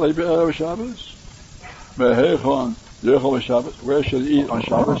didn't labor be'erev Shabbos. Mehechon yochal b'Shabbos. Where should he eat on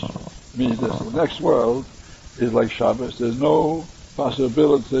Shabbos? Means this. The next world is like Shabbos. There's no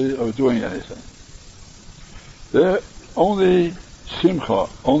possibility of doing anything. There only simcha,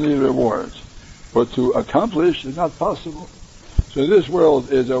 only rewards. But to accomplish is not possible. So this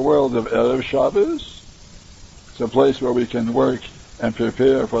world is a world of Erev Shabbos. It's a place where we can work and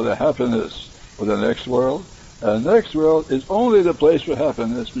prepare for the happiness of the next world. And the next world is only the place for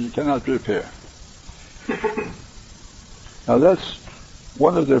happiness, but you cannot prepare. Now that's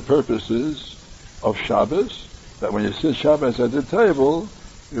one of the purposes of Shabbos, that when you sit Shabbos at the table,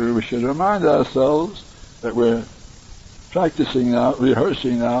 we should remind ourselves that we're practicing now,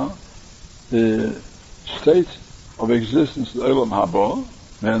 rehearsing now, the state of existence of Olam Haba,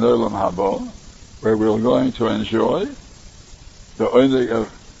 and Olam Haba, where we're going to enjoy the only of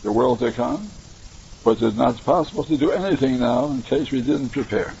the world to come, but it's not possible to do anything now in case we didn't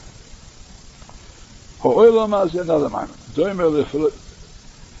prepare. Ha'olam is another moment.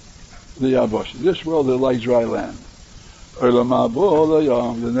 This world is like dry land.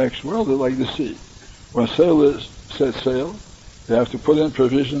 The next world is like the sea. When sailors set sail, they have to put in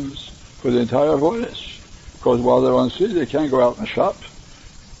provisions for the entire voyage. Because while they're on sea, they can't go out and shop.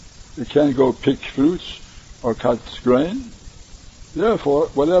 They can't go pick fruits or cut grain. Therefore,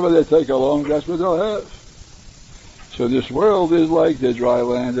 whatever they take along, that's what they'll have. So this world is like the dry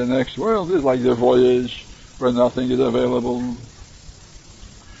land. The next world is like the voyage where nothing is available.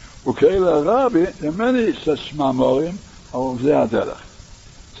 Ukeila Rabbi, there are many such mamorim of Zeaderach.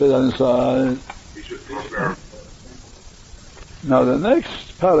 Say that inside. Now the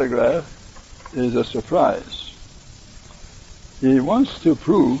next paragraph is a surprise. He wants to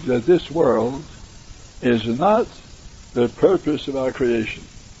prove that this world is not the purpose of our creation.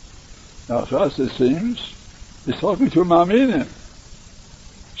 Now to us it seems he's talking to Ma'aminim.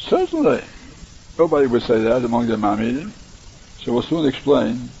 Certainly. Nobody would say that among the Ma'aminim. So we'll soon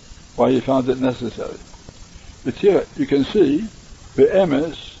explain why he found it necessary. But here you can see the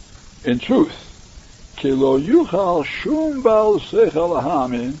emes in truth. Ki lo yuchal shum bal seichel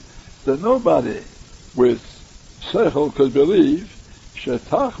lahamin, that nobody with seichel could believe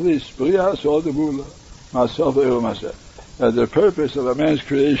shetachlis brias odemula masov elomaseh, that the purpose of a man's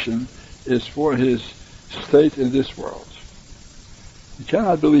creation is for his state in this world. You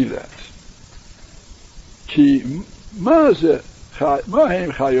cannot believe that. Ki mazeh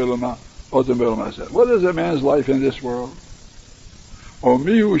mahem chayolama odem elomaseh. What is a man's life in this world? Who is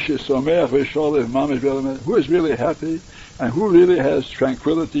really happy and who really has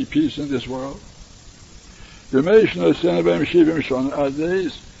tranquility, peace in this world? Our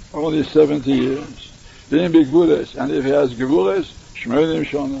days are only 70 years. And if he has gevules,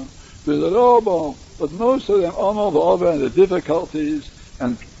 but most of them all over the difficulties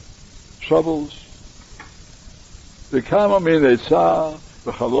and troubles. The kamamine tzar,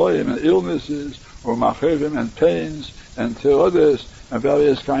 the chaloim and illnesses, or machevim and pains and terodes and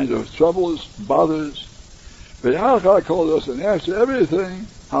various kinds of troubles, bothers. And after everything,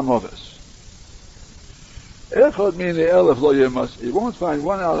 hamoves. Echad min elef lo yemas. You won't find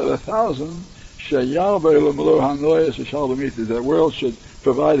 1 out of 1,000 that the world should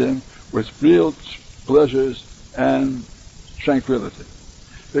provide him with real pleasures and tranquility.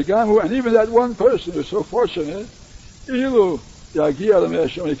 And even that one person who's so fortunate, when he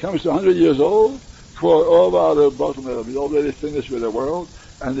comes to 100 years old, he's already finished with the world,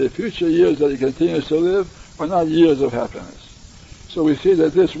 and the future years that he continues to live are not years of happiness. So we see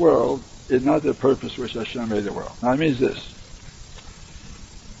that this world is not the purpose which Hashem made the world. Now it means this.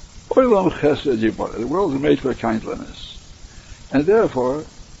 The world is made for kindliness. And therefore,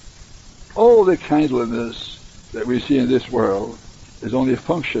 all the kindliness that we see in this world is only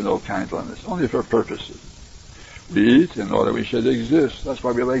functional kindliness, only for purposes. We eat in order we should exist. That's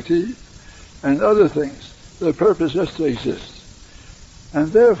why we like to eat. And other things. The purpose is to exist.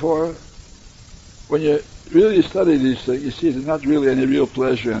 And therefore, when you really study these things, you see there's not really any real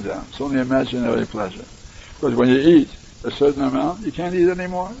pleasure in them. It's only imaginary pleasure. Because when you eat a certain amount, you can't eat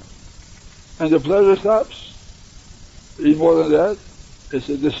anymore. And the pleasure stops. Eat more than that, it's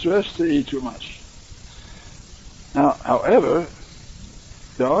a distress to eat too much. Now, however,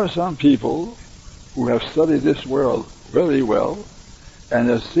 there are some people who have studied this world very well and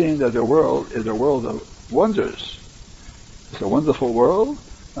have seen that the world is a world of wonders. It's a wonderful world.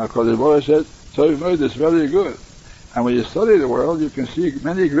 Now, Kodesh Baruch said, Tov Moed is very good. And when you study the world, you can see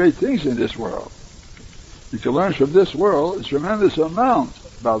many great things in this world. You can learn from this world a tremendous amount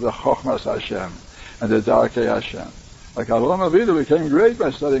about the Chochmas Hashem and the Darkei Hashem. Like Avraham Avinu became great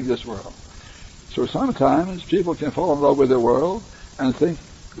by studying this world. So sometimes people can fall in love with the world and think,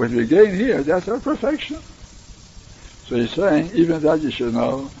 what we gain here, that's our perfection. So he's saying, even that you should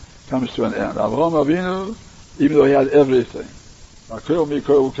know, comes to an end. Avraham Avinu, even though he had everything, and still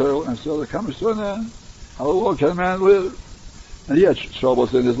it comes to an end. How long can man live? And he had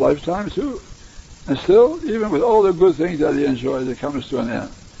troubles in his lifetime too. And still, even with all the good things that he enjoyed, it comes to an end.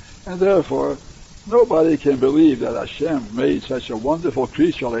 And therefore, nobody can believe that Hashem made such a wonderful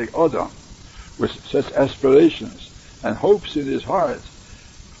creature like Adam, with such aspirations and hopes in his heart,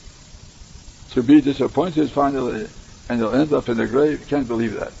 to be disappointed finally, and he'll end up in the grave. You can't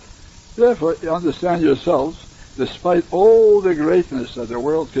believe that. Therefore, you understand yourselves, despite all the greatness that the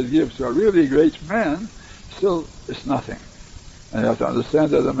world could give to a really great man, still it's nothing. And you have to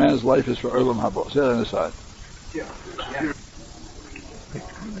understand that a man's life is for Olam Haba. Set that aside. Yeah.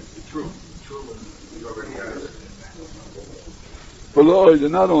 True. But Lord,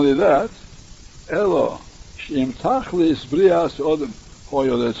 not only that,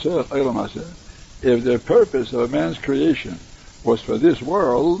 if the purpose of a man's creation was for this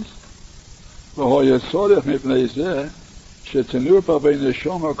world, wouldn't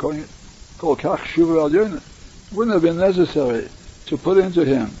have been necessary to put into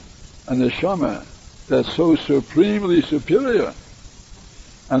him a neshama that's so supremely superior,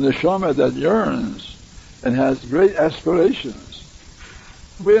 a neshama that yearns and has great aspirations.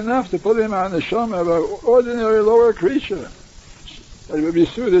 It would be enough to put him on the neshama of an ordinary lower creature that would be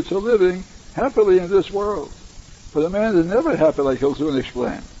suited to living happily in this world. But a man is never happy, like he'll soon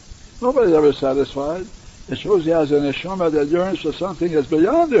explain. Nobody's ever satisfied. It shows he has a neshama that yearns for something that's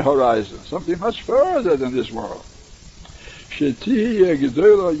beyond the horizon, something much further than this world. A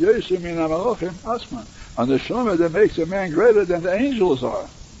neshama that makes a man greater than the angels are.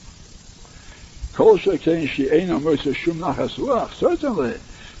 Certainly,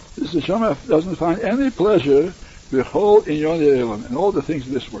 this neshama doesn't find any pleasure in all the things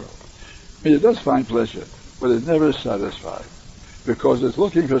of this world. I mean, it does find pleasure, but it's never satisfied. because it's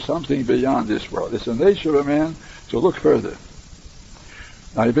looking for something beyond this world. It's the nature of a man to look further.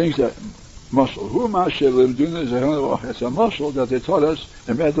 Now he brings that muscle. It's a muscle that they taught us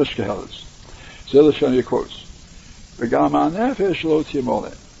in Medrash Kehelis. Mesilas Yesharim quotes,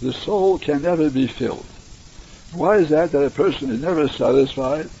 the soul can never be filled. Why is that a person is never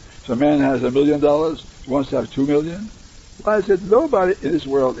satisfied? If a man has $1 million, he wants to have $2 million. Why is it nobody in this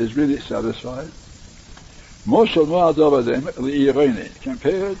world is really satisfied?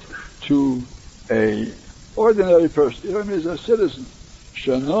 Compared to a ordinary person, Iram is a citizen.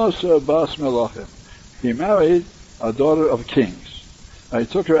 He married a daughter of kings. Now he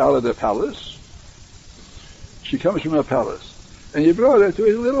took her out of the palace. She comes from a palace. And he brought her to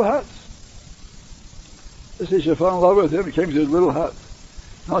his little hut. She fell in love with him and came to his little hut.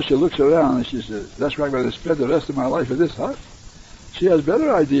 Now she looks around and she says, that's where I'm going to spend the rest of my life in this hut. She has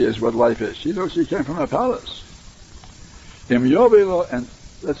better ideas what life is. She knows she came from a palace. And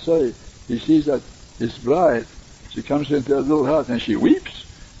let's say he sees that his bride, she comes into a little hut and she weeps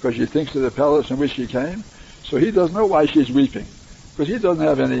because she thinks of the palace in which she came. So he doesn't know why she's weeping, because he doesn't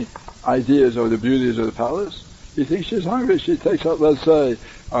have any ideas of the beauties of the palace. He thinks she's hungry. She takes out, let's say,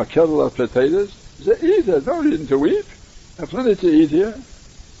 a kettle of potatoes. He says, eat it. No reason to weep. There's plenty to eat here.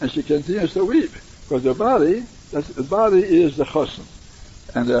 And she continues to weep, because the body is the chosn.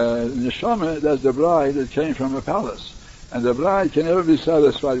 And the neshama, that's the bride that came from a palace. And the bride can never be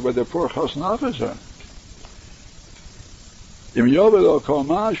satisfied with the poor chosn offers her. Even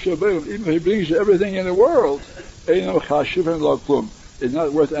if he brings you everything in the world, it's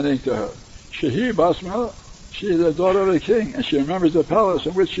not worth anything to her. She is the daughter of a king, and she remembers the palace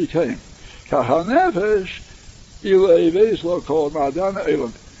in which she came.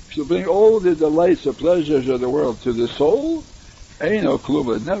 She'll bring all the delights, the pleasures of the world to the soul.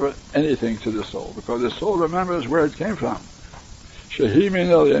 Never anything to the soul, because the soul remembers where it came from.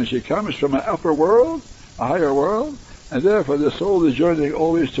 And she comes from an upper world, a higher world, and therefore the soul is yearning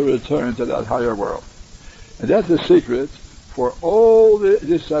always to return to that higher world. And that's the secret for all the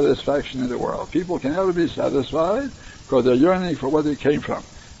dissatisfaction in the world. People can never be satisfied because they're yearning for what they came from.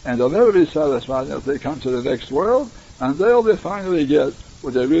 And they'll never be satisfied until they come to the next world, and they'll finally get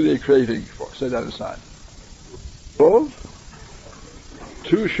what they're really craving for. Set that aside.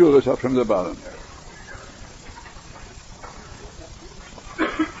 2 shulas up from the bottom.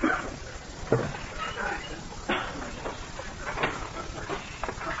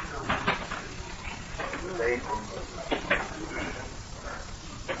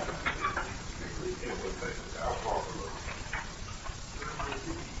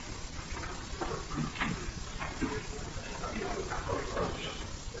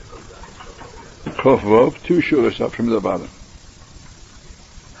 Chofvov, 2 shulas up from the bottom.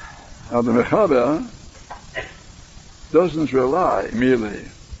 Now the Mechaber doesn't rely merely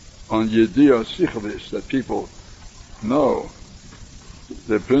on Yediyah Sichlis, that people know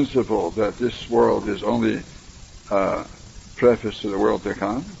the principle that this world is only a preface to the world to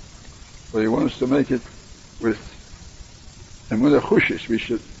come, but he wants to make it with Emunah Chushis. We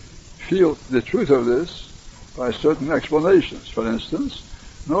should feel the truth of this by certain explanations. For instance,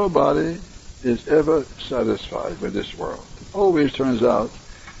 nobody is ever satisfied with this world. It always turns out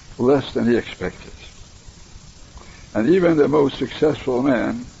less than he expected. And even the most successful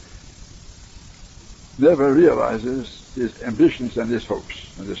man never realizes his ambitions and his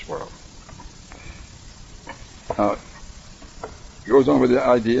hopes in this world. Now, he goes on with the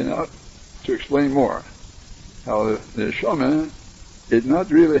idea now to explain more how the neshama is not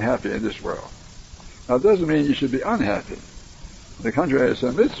really happy in this world. Now, it doesn't mean you should be unhappy. On the contrary, it's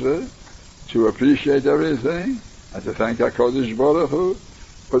a mitzvah to appreciate everything and to thank HaKadosh Baruch Hu,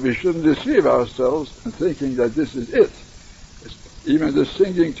 but we shouldn't deceive ourselves in thinking that this is it. Even the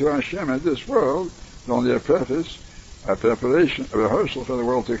singing to Hashem in this world is only a preface, a preparation, a rehearsal for the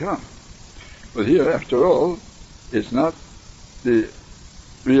world to come. But here, after all, it's not the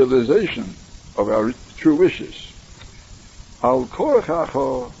realization of our true wishes. Al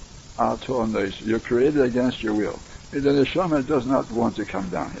korchacho ato neis. You're created against your will. The neshama does not want to come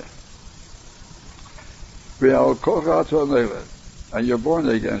down here. Ve'al korchato neilet. And you're born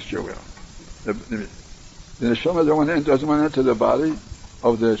against your will. The neshama doesn't want to enter the body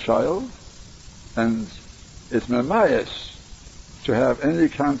of the child, and it's memayes to have any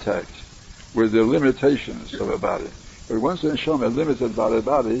contact with the limitations of a body. But once the neshama is limited by the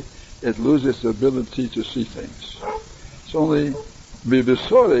body, it loses the ability to see things. It's only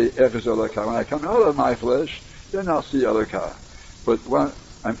bibisori echus elokah. When I come out of my flesh, then I'll see elokah. But when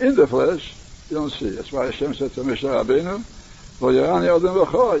I'm in the flesh, you don't see. That's why Hashem said to Moshe Rabbeinu,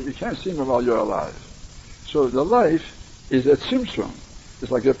 you can't see me while you're alive. So the life is a tzimtzum.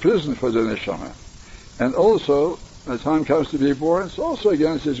 It's like a prison for the neshama. And also, when the time comes to be born, it's also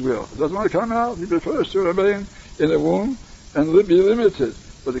against his will. It doesn't want to come out. He prefers to remain in the womb and be limited.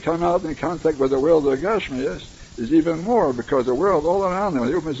 But to come out in contact with the world of Gashmias is even more, because the world all around him, when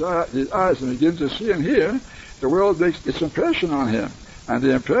he opens his eyes and begins to see and hear, the world makes its impression on him. And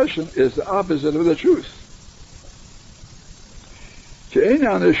the impression is the opposite of the truth.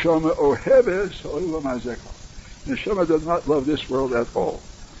 Neshama does not love this world at all.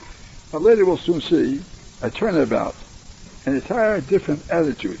 Now later we'll soon see a turnabout, an entire different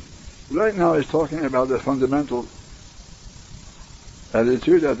attitude. Right now he's talking about the fundamental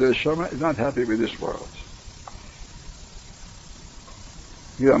attitude that the neshama is not happy with this world.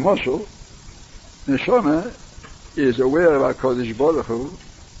 You are muscle. Neshama is aware of HaKadosh Baruch Hu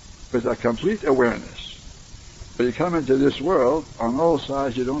with a complete awareness. When you come into this world, on all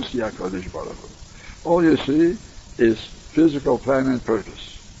sides you don't see HaKadosh Baruch Hu. All you see is physical plan and purpose.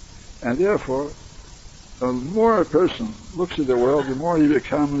 And therefore, the more a person looks at the world, the more he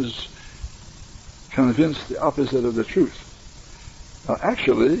becomes convinced the opposite of the truth. Now,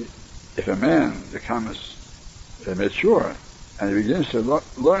 actually, if a man becomes mature and he begins to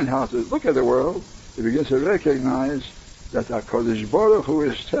learn how to look at the world, he begins to recognize that HaKadosh Baruch Hu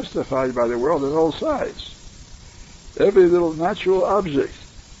is testified by the world on all sides. Every little natural object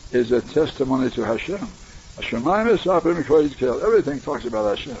is a testimony to Hashem. Everything talks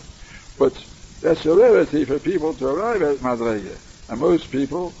about Hashem. But that's a rarity for people to arrive at Madrege. And most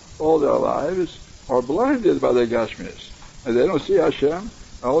people, all their lives, are blinded by the Gashmias. And they don't see Hashem,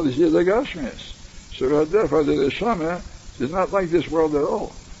 all they see is the Gashmias. So therefore the Neshama is not like this world at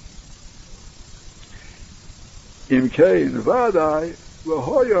all. Imkein Vadai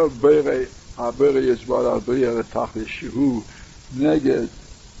V'hoya Bere HaBere Yisbar HaBriya L'Tachlis Shehu Neged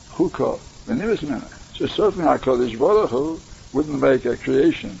Chuka V'nimis Mena. So certainly HaKadosh Baruch Hu wouldn't make a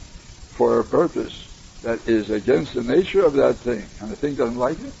creation for a purpose that is against the nature of that thing, and the thing doesn't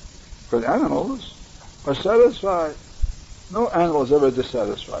like it. But animals are satisfied. No animal is ever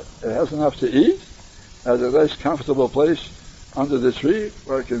dissatisfied. It has enough to eat, has a nice comfortable place under the tree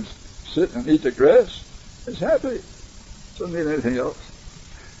where it can sit and eat the grass. It's happy. Doesn't need anything else.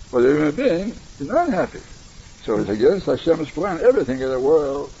 But a human being is not happy. So it's against Hashem's plan. Everything in the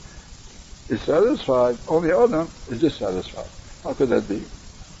world is satisfied. Only Adam is dissatisfied. How could that be?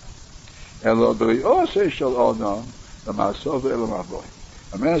 A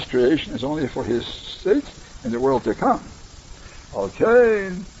man's creation is only for his state in the world to come.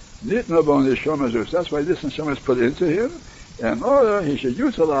 Okay, that's why this neshama is put into him, in order he should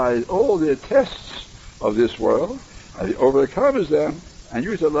utilize all the tests of this world, and he overcomes them and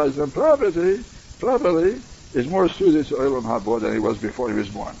utilizes them properly, is more suited to Olam Haba than he was before he was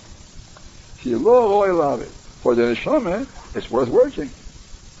born. For the neshama, it's worth working.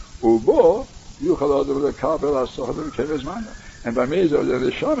 And by means of the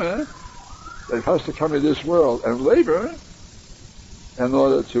neshama, that has to come in this world and labor in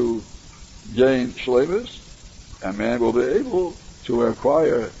order to gain shleimus, a man will be able to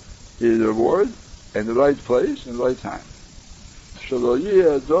acquire his reward in the right place and the right time.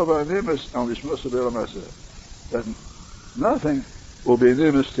 That nothing will be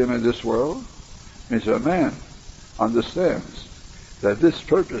nimis to him in this world. Means a man understands that this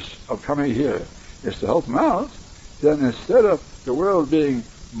purpose of coming here is to help him out, then instead of the world being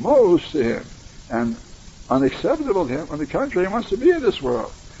most to him and unacceptable to him, on the contrary, he wants to be in this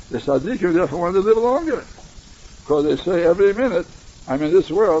world. The tzaddikim therefore want to live longer. Because they say every minute I'm in this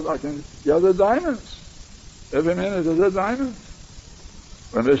world, I can gather diamonds. Every minute is a diamond.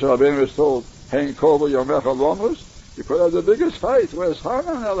 When Mesilas Yesharim was told, Hein Kobo Yomecha Lomus, he could have the biggest fight. Where's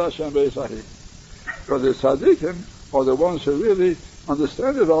Hanan El Hashem Beisahi? Because the tzaddikim are the ones who really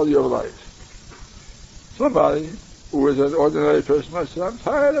understand the value of life. Somebody who is an ordinary person might say, I'm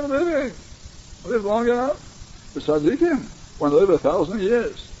tired of living. I live long enough. The tzaddikim want to live 1,000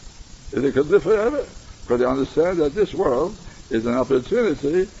 years. If they could live forever. Because they understand that this world is an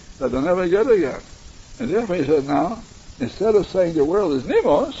opportunity that they'll never get again. And therefore he said now, instead of saying the world is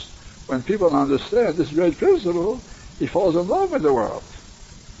nimos, when people understand this great principle, he falls in love with the world.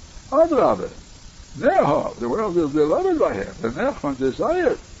 Adrabah. Neho, the world is beloved by him. The nechman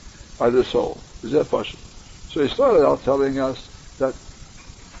desired by the soul. Is that possible? So he started out telling us that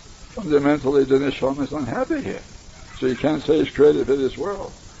fundamentally the neshama is unhappy here. So you can't say he's created for this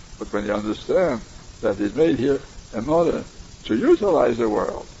world. But when you understand that he's made here in order to utilize the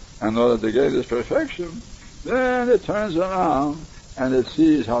world, in order to gain this perfection, then it turns around and it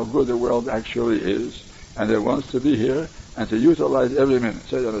sees how good the world actually is, and it wants to be here and to utilize every minute.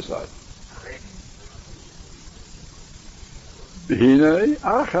 Say that aside.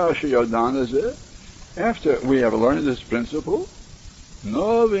 After we have learned this principle,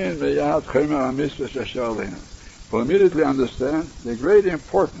 we'll immediately understand the great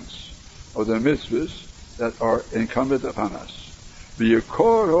importance of the mitzvahs that are incumbent upon us. And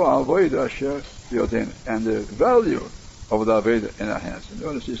the value of the avodah in our hands. And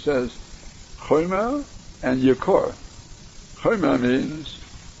notice he says, chomer and yikor. Chomer means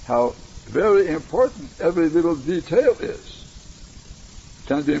how very important every little detail is. It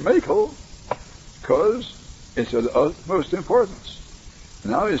can be makel because it's of the utmost importance.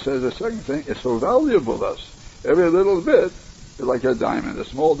 Now he says the second thing is so valuable to us. Every little bit is like a diamond. A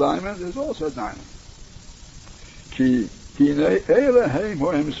small diamond is also a diamond. These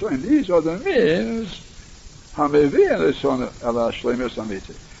are the means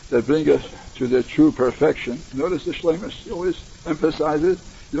that bring us to the true perfection. Notice the shleimus, he always emphasizes.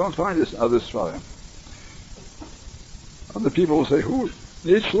 You don't find this in other svarim. Other people will say, who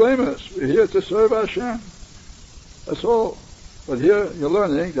needs shleimus? We're here to serve Hashem. That's all. But here you're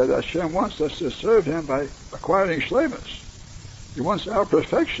learning that Hashem wants us to serve Him by acquiring shleimus. He wants our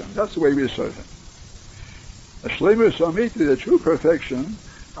perfection. That's the way we serve Him. The shleimus amiti, the true perfection,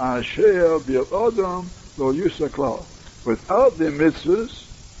 asher bil adam lo yusaklal. Without the mitzvahs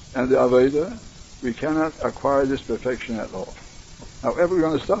and the avodah, we cannot acquire this perfection at all. However, we're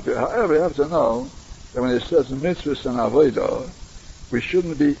going to stop here. However, you have to know that when it says mitzvahs and avodah, we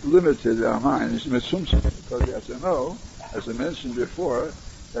shouldn't be limited in our minds, because we have to know, as I mentioned before,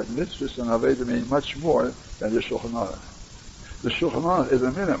 that mitzvahs and avodah mean much more than the Shulchan Aruch. The Shulchan Aruch is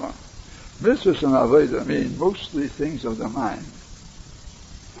a minimum. Mitzvahs and avodah mean mostly things of the mind.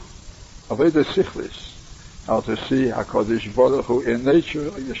 Avodah sichlis, how to see HaKadosh Baruch Hu in nature,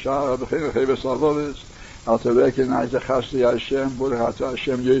 like the Shara B'chinu Cheves Avodas, how to recognize the Chasdi Hashem, Baruch Ata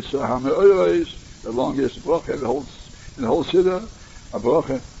Hashem Yitzah HaMe'oreis, the longest bracha in the whole Siddur, a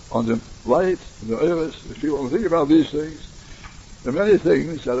bracha on the light, the Oreis. If people think about these things, there are many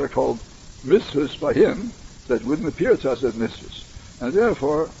things that are called mitzvahs by him that wouldn't appear to us as mitzvahs. And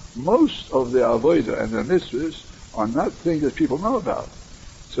therefore, most of the avodah and the mitzvahs are not things that people know about.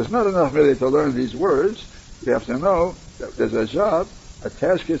 So it's not enough merely to learn these words. You have to know that there's a job, a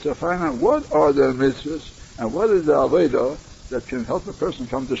task is to find out what are the mitzvahs and what is the avodah that can help a person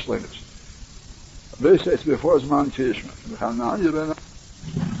come to shleimus. They say it's before Zman Tishma.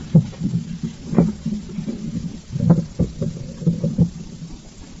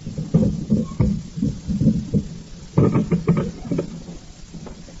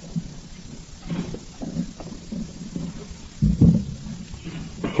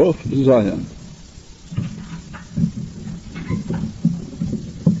 Chof Zion.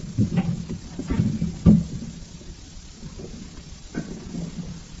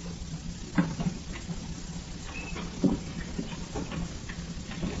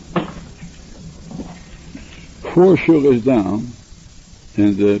 Four shuras down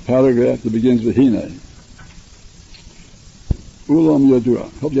in the paragraph that begins with Hine. Ulam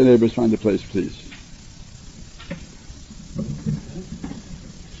Yodua. Help your neighbors find the place, please.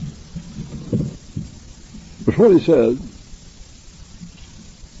 Before he said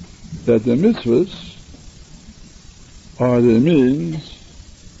that the mitzvahs are the means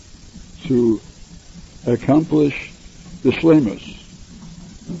to accomplish the shleimus.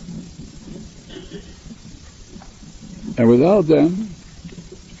 And without them,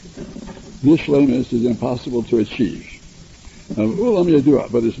 this shleimus is impossible to achieve. Now, Ulam Yadua,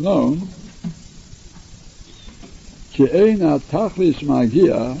 but it's known, Ki eina tachlis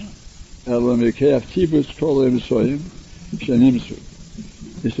magia ela mikeaf tibus kolem soim shenimsu.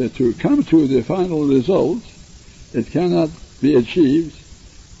 He said to come to the final result, it cannot be achieved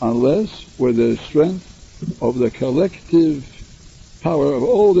unless with the strength of the collective power of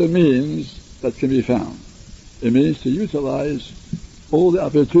all the means that can be found. It means to utilize all the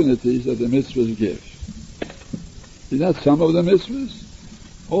opportunities that the mitzvahs give. Is that some of the mitzvahs?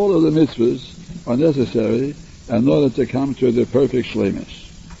 All of the mitzvahs are necessary in order to come to the perfect shleimus.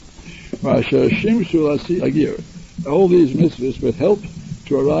 All these mitzvahs would help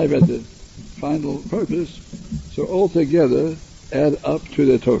to arrive at the final purpose, so altogether add up to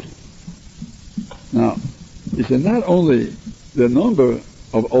the total. Now, he said not only the number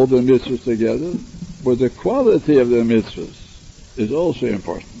of all the mitzvahs together, but the quality of the mitzvahs is also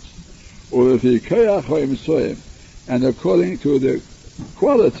important. And according to the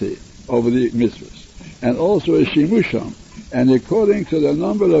quality of the mitzvahs, and also a shimusham, and according to the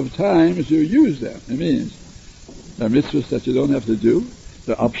number of times you use them. It means the mitzvahs that you don't have to do,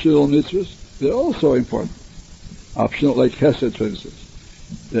 the optional mitzvahs, they're also important. Optional, like chesed, for instance.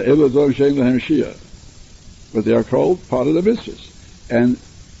 The Elohim Shem Lahem Shia. But they are called part of the mitzvahs. and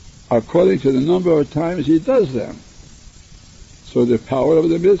according to the number of times he does them. So the power of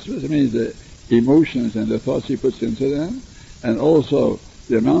the mitzvahs means the emotions and the thoughts he puts into them, and also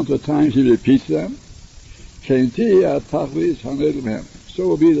the amount of times he repeats them. So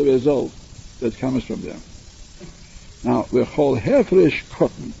will be the result that comes from them. Now,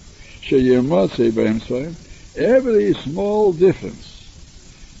 every small difference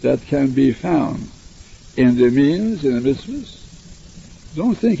that can be found in the means, in the mitzvahs,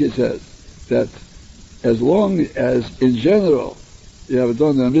 don't think, it says, that as long as in general you have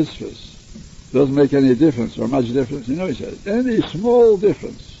done the mitzvahs, doesn't make any difference or much difference. You know, he says, any small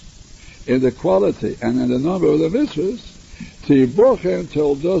difference in the quality and in the number of the mitzvahs,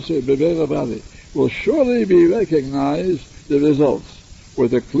 will surely be recognized the results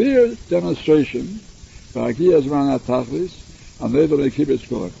with a clear demonstration when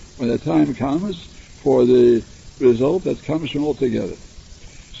the time comes for the result that comes from altogether.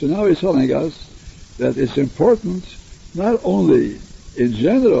 So now he's telling us that it's important not only in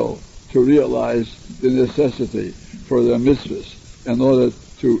general to realize the necessity for the mitzvahs in order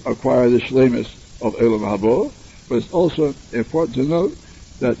to acquire the shleimus of Elam Habo, but it's also important to note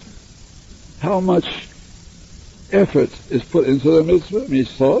that how much effort is put into the mitzvah,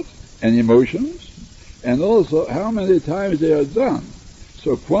 means thought and emotions, and also how many times they are done.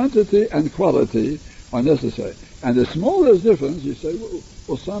 So quantity and quality are necessary. And the smallest difference, you say,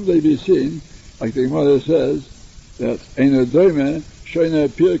 will someday be seen, like the Gemara says, that Eino Doime, Shoine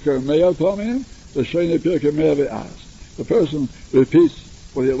Pirker Meya Tomim, the Shoine Pirker Meya Ve'as. The person repeats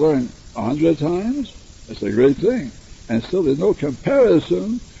what he learned 100 times, that's a great thing. And still there's no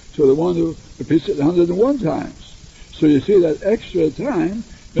comparison to the one who repeats it 101 times. So you see that extra time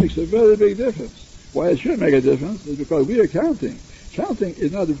makes a very big difference. Why it should make a difference is because we are counting. Counting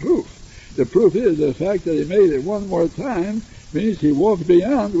is not the proof. The proof is the fact that he made it one more time means he walked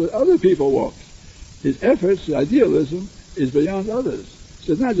beyond what other people walked. His efforts, the idealism, is beyond others.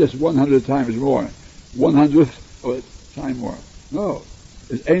 So it's not just 100 times more, 100th of a time more. No.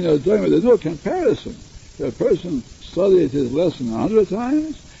 It's ain't no doing. There's no comparison. If a person studied his lesson 100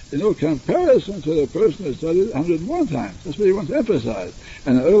 times, there's no comparison to the person who studied it 101 times. That's what he wants to emphasize.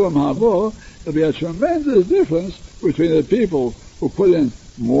 And in Olam Habo, there'll be a tremendous difference between the people who put in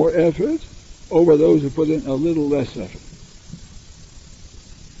more effort over those who put in a little less effort.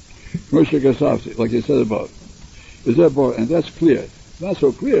 Moshe Gasavti, like you said above. And that's clear. It's not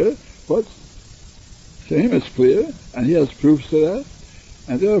so clear, but to him it's clear, and he has proofs to that.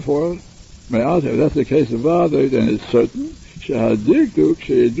 And therefore, that's the case of Vada, then it's certain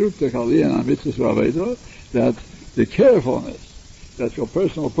that the carefulness that your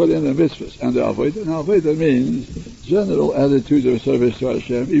person will put in the mitzvahs and the avodah, and avodah means general attitude of service to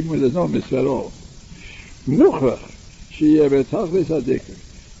Hashem, even when there's no mitzvah at all.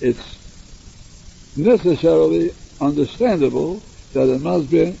 It's necessarily understandable that it must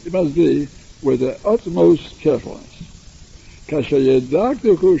be with the utmost carefulness. Like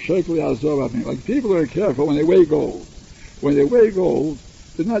people are careful when they weigh gold. When they weigh gold,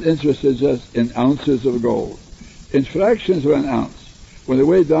 they're not interested just in ounces of gold, in fractions of an ounce. When they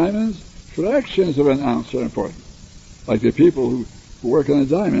weigh diamonds, fractions of an ounce are important. Like the people who work on the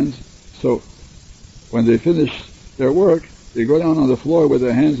diamonds, so when they finish their work, they go down on the floor with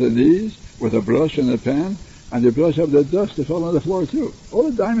their hands and knees, with a brush and a pan, and they brush up the dust that fell on the floor too. All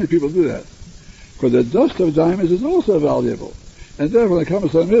the diamond people do that. Because the dust of diamonds is also valuable. And therefore, when it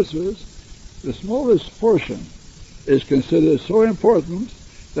comes to mitzvahs, the smallest portion is considered so important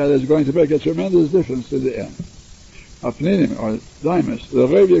that it's going to make a tremendous difference in the end. Apninim, or diamonds, the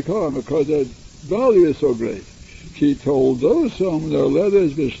Rev Yekoram, because their value is so great. He told those whom their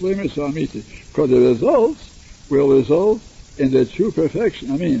letters b'shleimus amiti, because the results will result in their true perfection.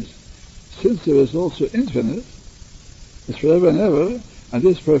 That means, since the results are infinite, it's forever and ever, and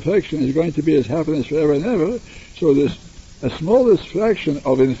this perfection is going to be as happiness forever and ever, so this, the smallest fraction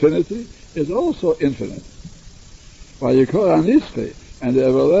of infinity is also infinite. And the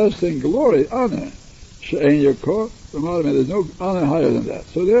everlasting glory, honor, there's no honor higher than that.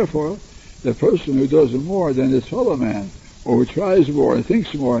 So therefore, the person who does more than his fellow man, or who tries more and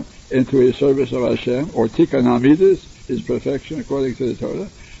thinks more into his service of Hashem, or tikkun hamidus, his perfection according to the Torah,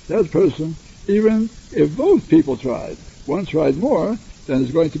 that person, even if both people tried, one tried more, then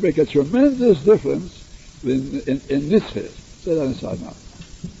it's going to make a tremendous difference in mitzvahs. Say that inside now.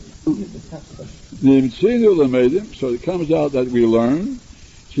 So it comes out that we learn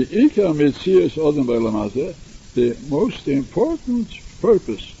the most important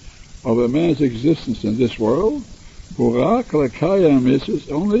purpose of a man's existence in this world is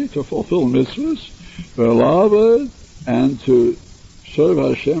only to fulfill mitzvahs and to Serve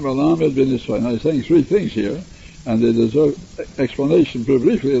Hashem alamed ben Yisrael. Now he's saying three things here, and they deserve explanation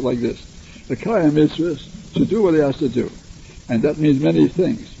briefly like this. The Kaya mitzvah to do what he has to do. And that means many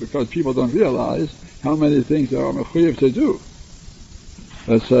things, because people don't realize how many things there are mechuyev to do.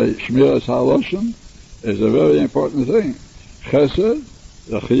 Let's say, Shmiras HaLashon is a very important thing. Chesed,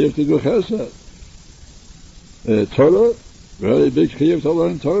 the chiyuv to do chesed. Torah, very big chiyuv to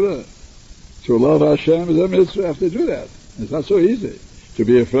learn Torah. To love Hashem is a mitzvah, have to do that. It's not so easy. To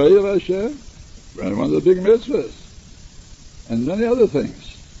be afraid of Hashem, one of the big mitzvahs. And many other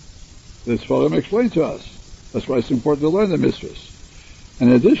things. This Sfarim explained to us. That's why it's important to learn the mitzvahs. In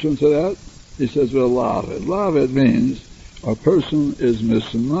addition to that, he says, V'laved. Laved means a person is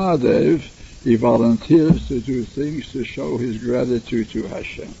misnadev, he volunteers to do things to show his gratitude to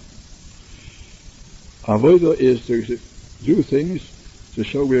Hashem. Avodah is to do things to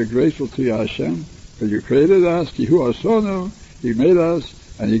show we are grateful to Hashem, because you created us, Kihu Asonu, He made us,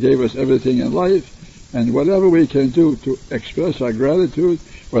 and He gave us everything in life, and whatever we can do to express our gratitude,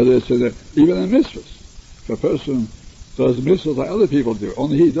 whether it's even in mitzvahs. If a person does mitzvahs like other people do,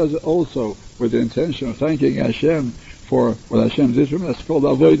 only he does it also with the intention of thanking Hashem for what Hashem did for him, that's called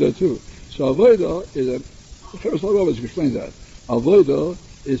avodah too. So avodah is first I'll always explain that. Avodah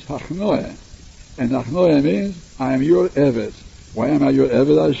is hachnoeh, and hachnoeh means I am your eved. Why am I your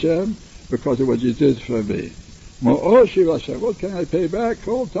eved, Hashem? Because of what you did for me. Mo'oshiv Hashem, what can I pay back?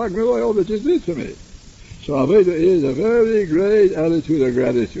 All that you did for me. So avodah is a very great attitude of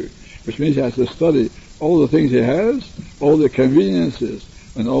gratitude, which means he has to study all the things he has, all the conveniences,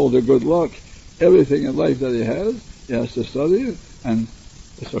 and all the good luck, everything in life that he has to study it, and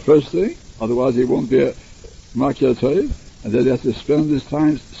it's the first thing, otherwise he won't be a makya toiv, and then he has to spend his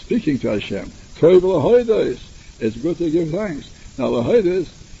time speaking to Hashem. Toiv l'hoidos, it's good to give thanks. Now l'hoidos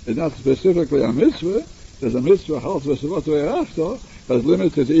is not specifically a mitzvah, there's a mitzvah, that's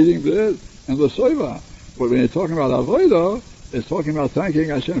limited to eating bread and l'soiva. But when you're talking about avodah, it's talking about thanking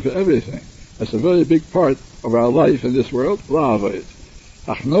Hashem for everything. That's a very big part of our life in this world. La'avoid.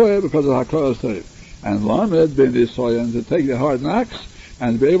 Achnoeh, because of HaKaras Tov. And Lamed ben Yisrael, to take the hard knocks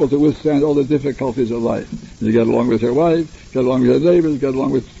and be able to withstand all the difficulties of life. You get along with your wife, get along with your neighbors, get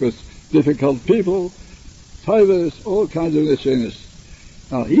along with difficult people, tivus, all kinds of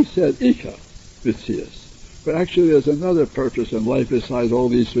nishenis. Now he said Ika, Vitzias. But actually there's another purpose in life besides all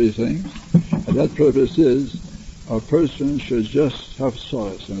these three things. And that purpose is a person should just have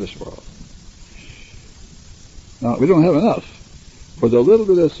solace in this world. Now, we don't have enough, but the little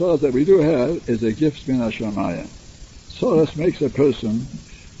bit of solace that we do have is a gift min hashamayim. Solace makes a person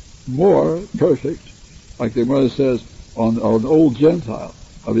more perfect, like the Gemara says on an old Gentile.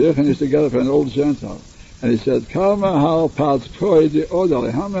 Rabbi Yechon used to get up for an old Gentile, and he said, Kama hal patkoi de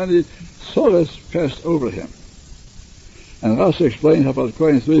odale, how many solace passed over him? And Rashi explained how patkoi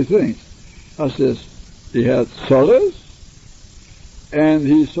in three things. Rashi says, he had solace, and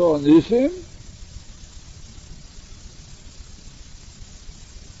he saw nisim,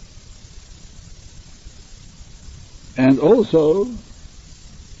 and also,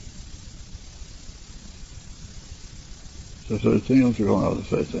 the 13, let's go on to the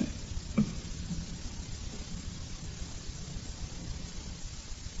 13.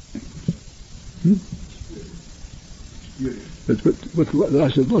 But I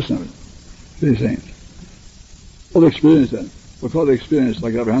said, listen to it. Three things. All the experience then. We'll call it experience,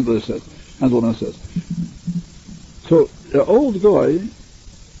 like Rabbi Handelman says. So the old guy,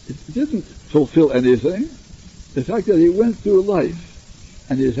 it didn't fulfill anything. The fact that he went through life,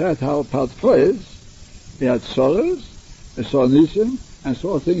 and he had how patkois, he had sorrows, he saw nisim, and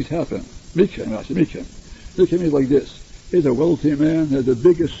saw things happen. Mikim is like this. He's a wealthy man, has the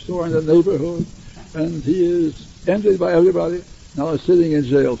biggest store in the neighborhood, and he is envied by everybody. Now he's sitting in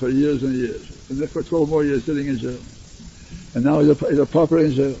jail for years and years. And for 12 more years sitting in jail. And now he's a pauper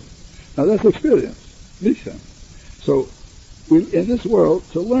in jail. Now that's experience. Mikim. So, in this world,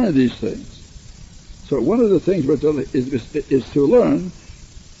 to learn these things. So one of the things we're doing is to learn,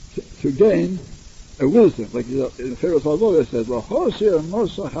 to gain a wisdom. Like in Pharaoh's Avodah says,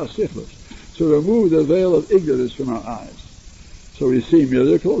 to remove the veil of ignorance from our eyes. So we see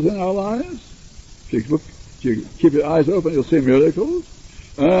miracles in our lives. If you keep your eyes open, you'll see miracles.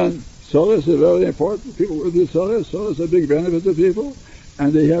 And solace is very important. People will do solace. Solace is a big benefit to people.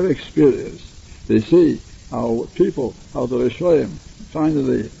 And they have experience. They see how the Rishoyim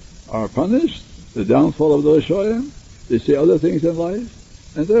finally are punished, the downfall of the Rishoyim. They see other things in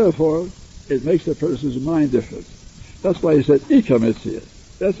life. And therefore, it makes a person's mind different. That's why he said, Ika Mitzvah.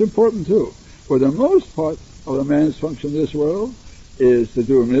 That's important too. For the most part of a man's function in this world is to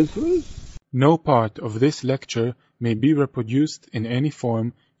do mitzvahs. No part of this lecture may be reproduced in any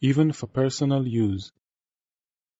form, even for personal use.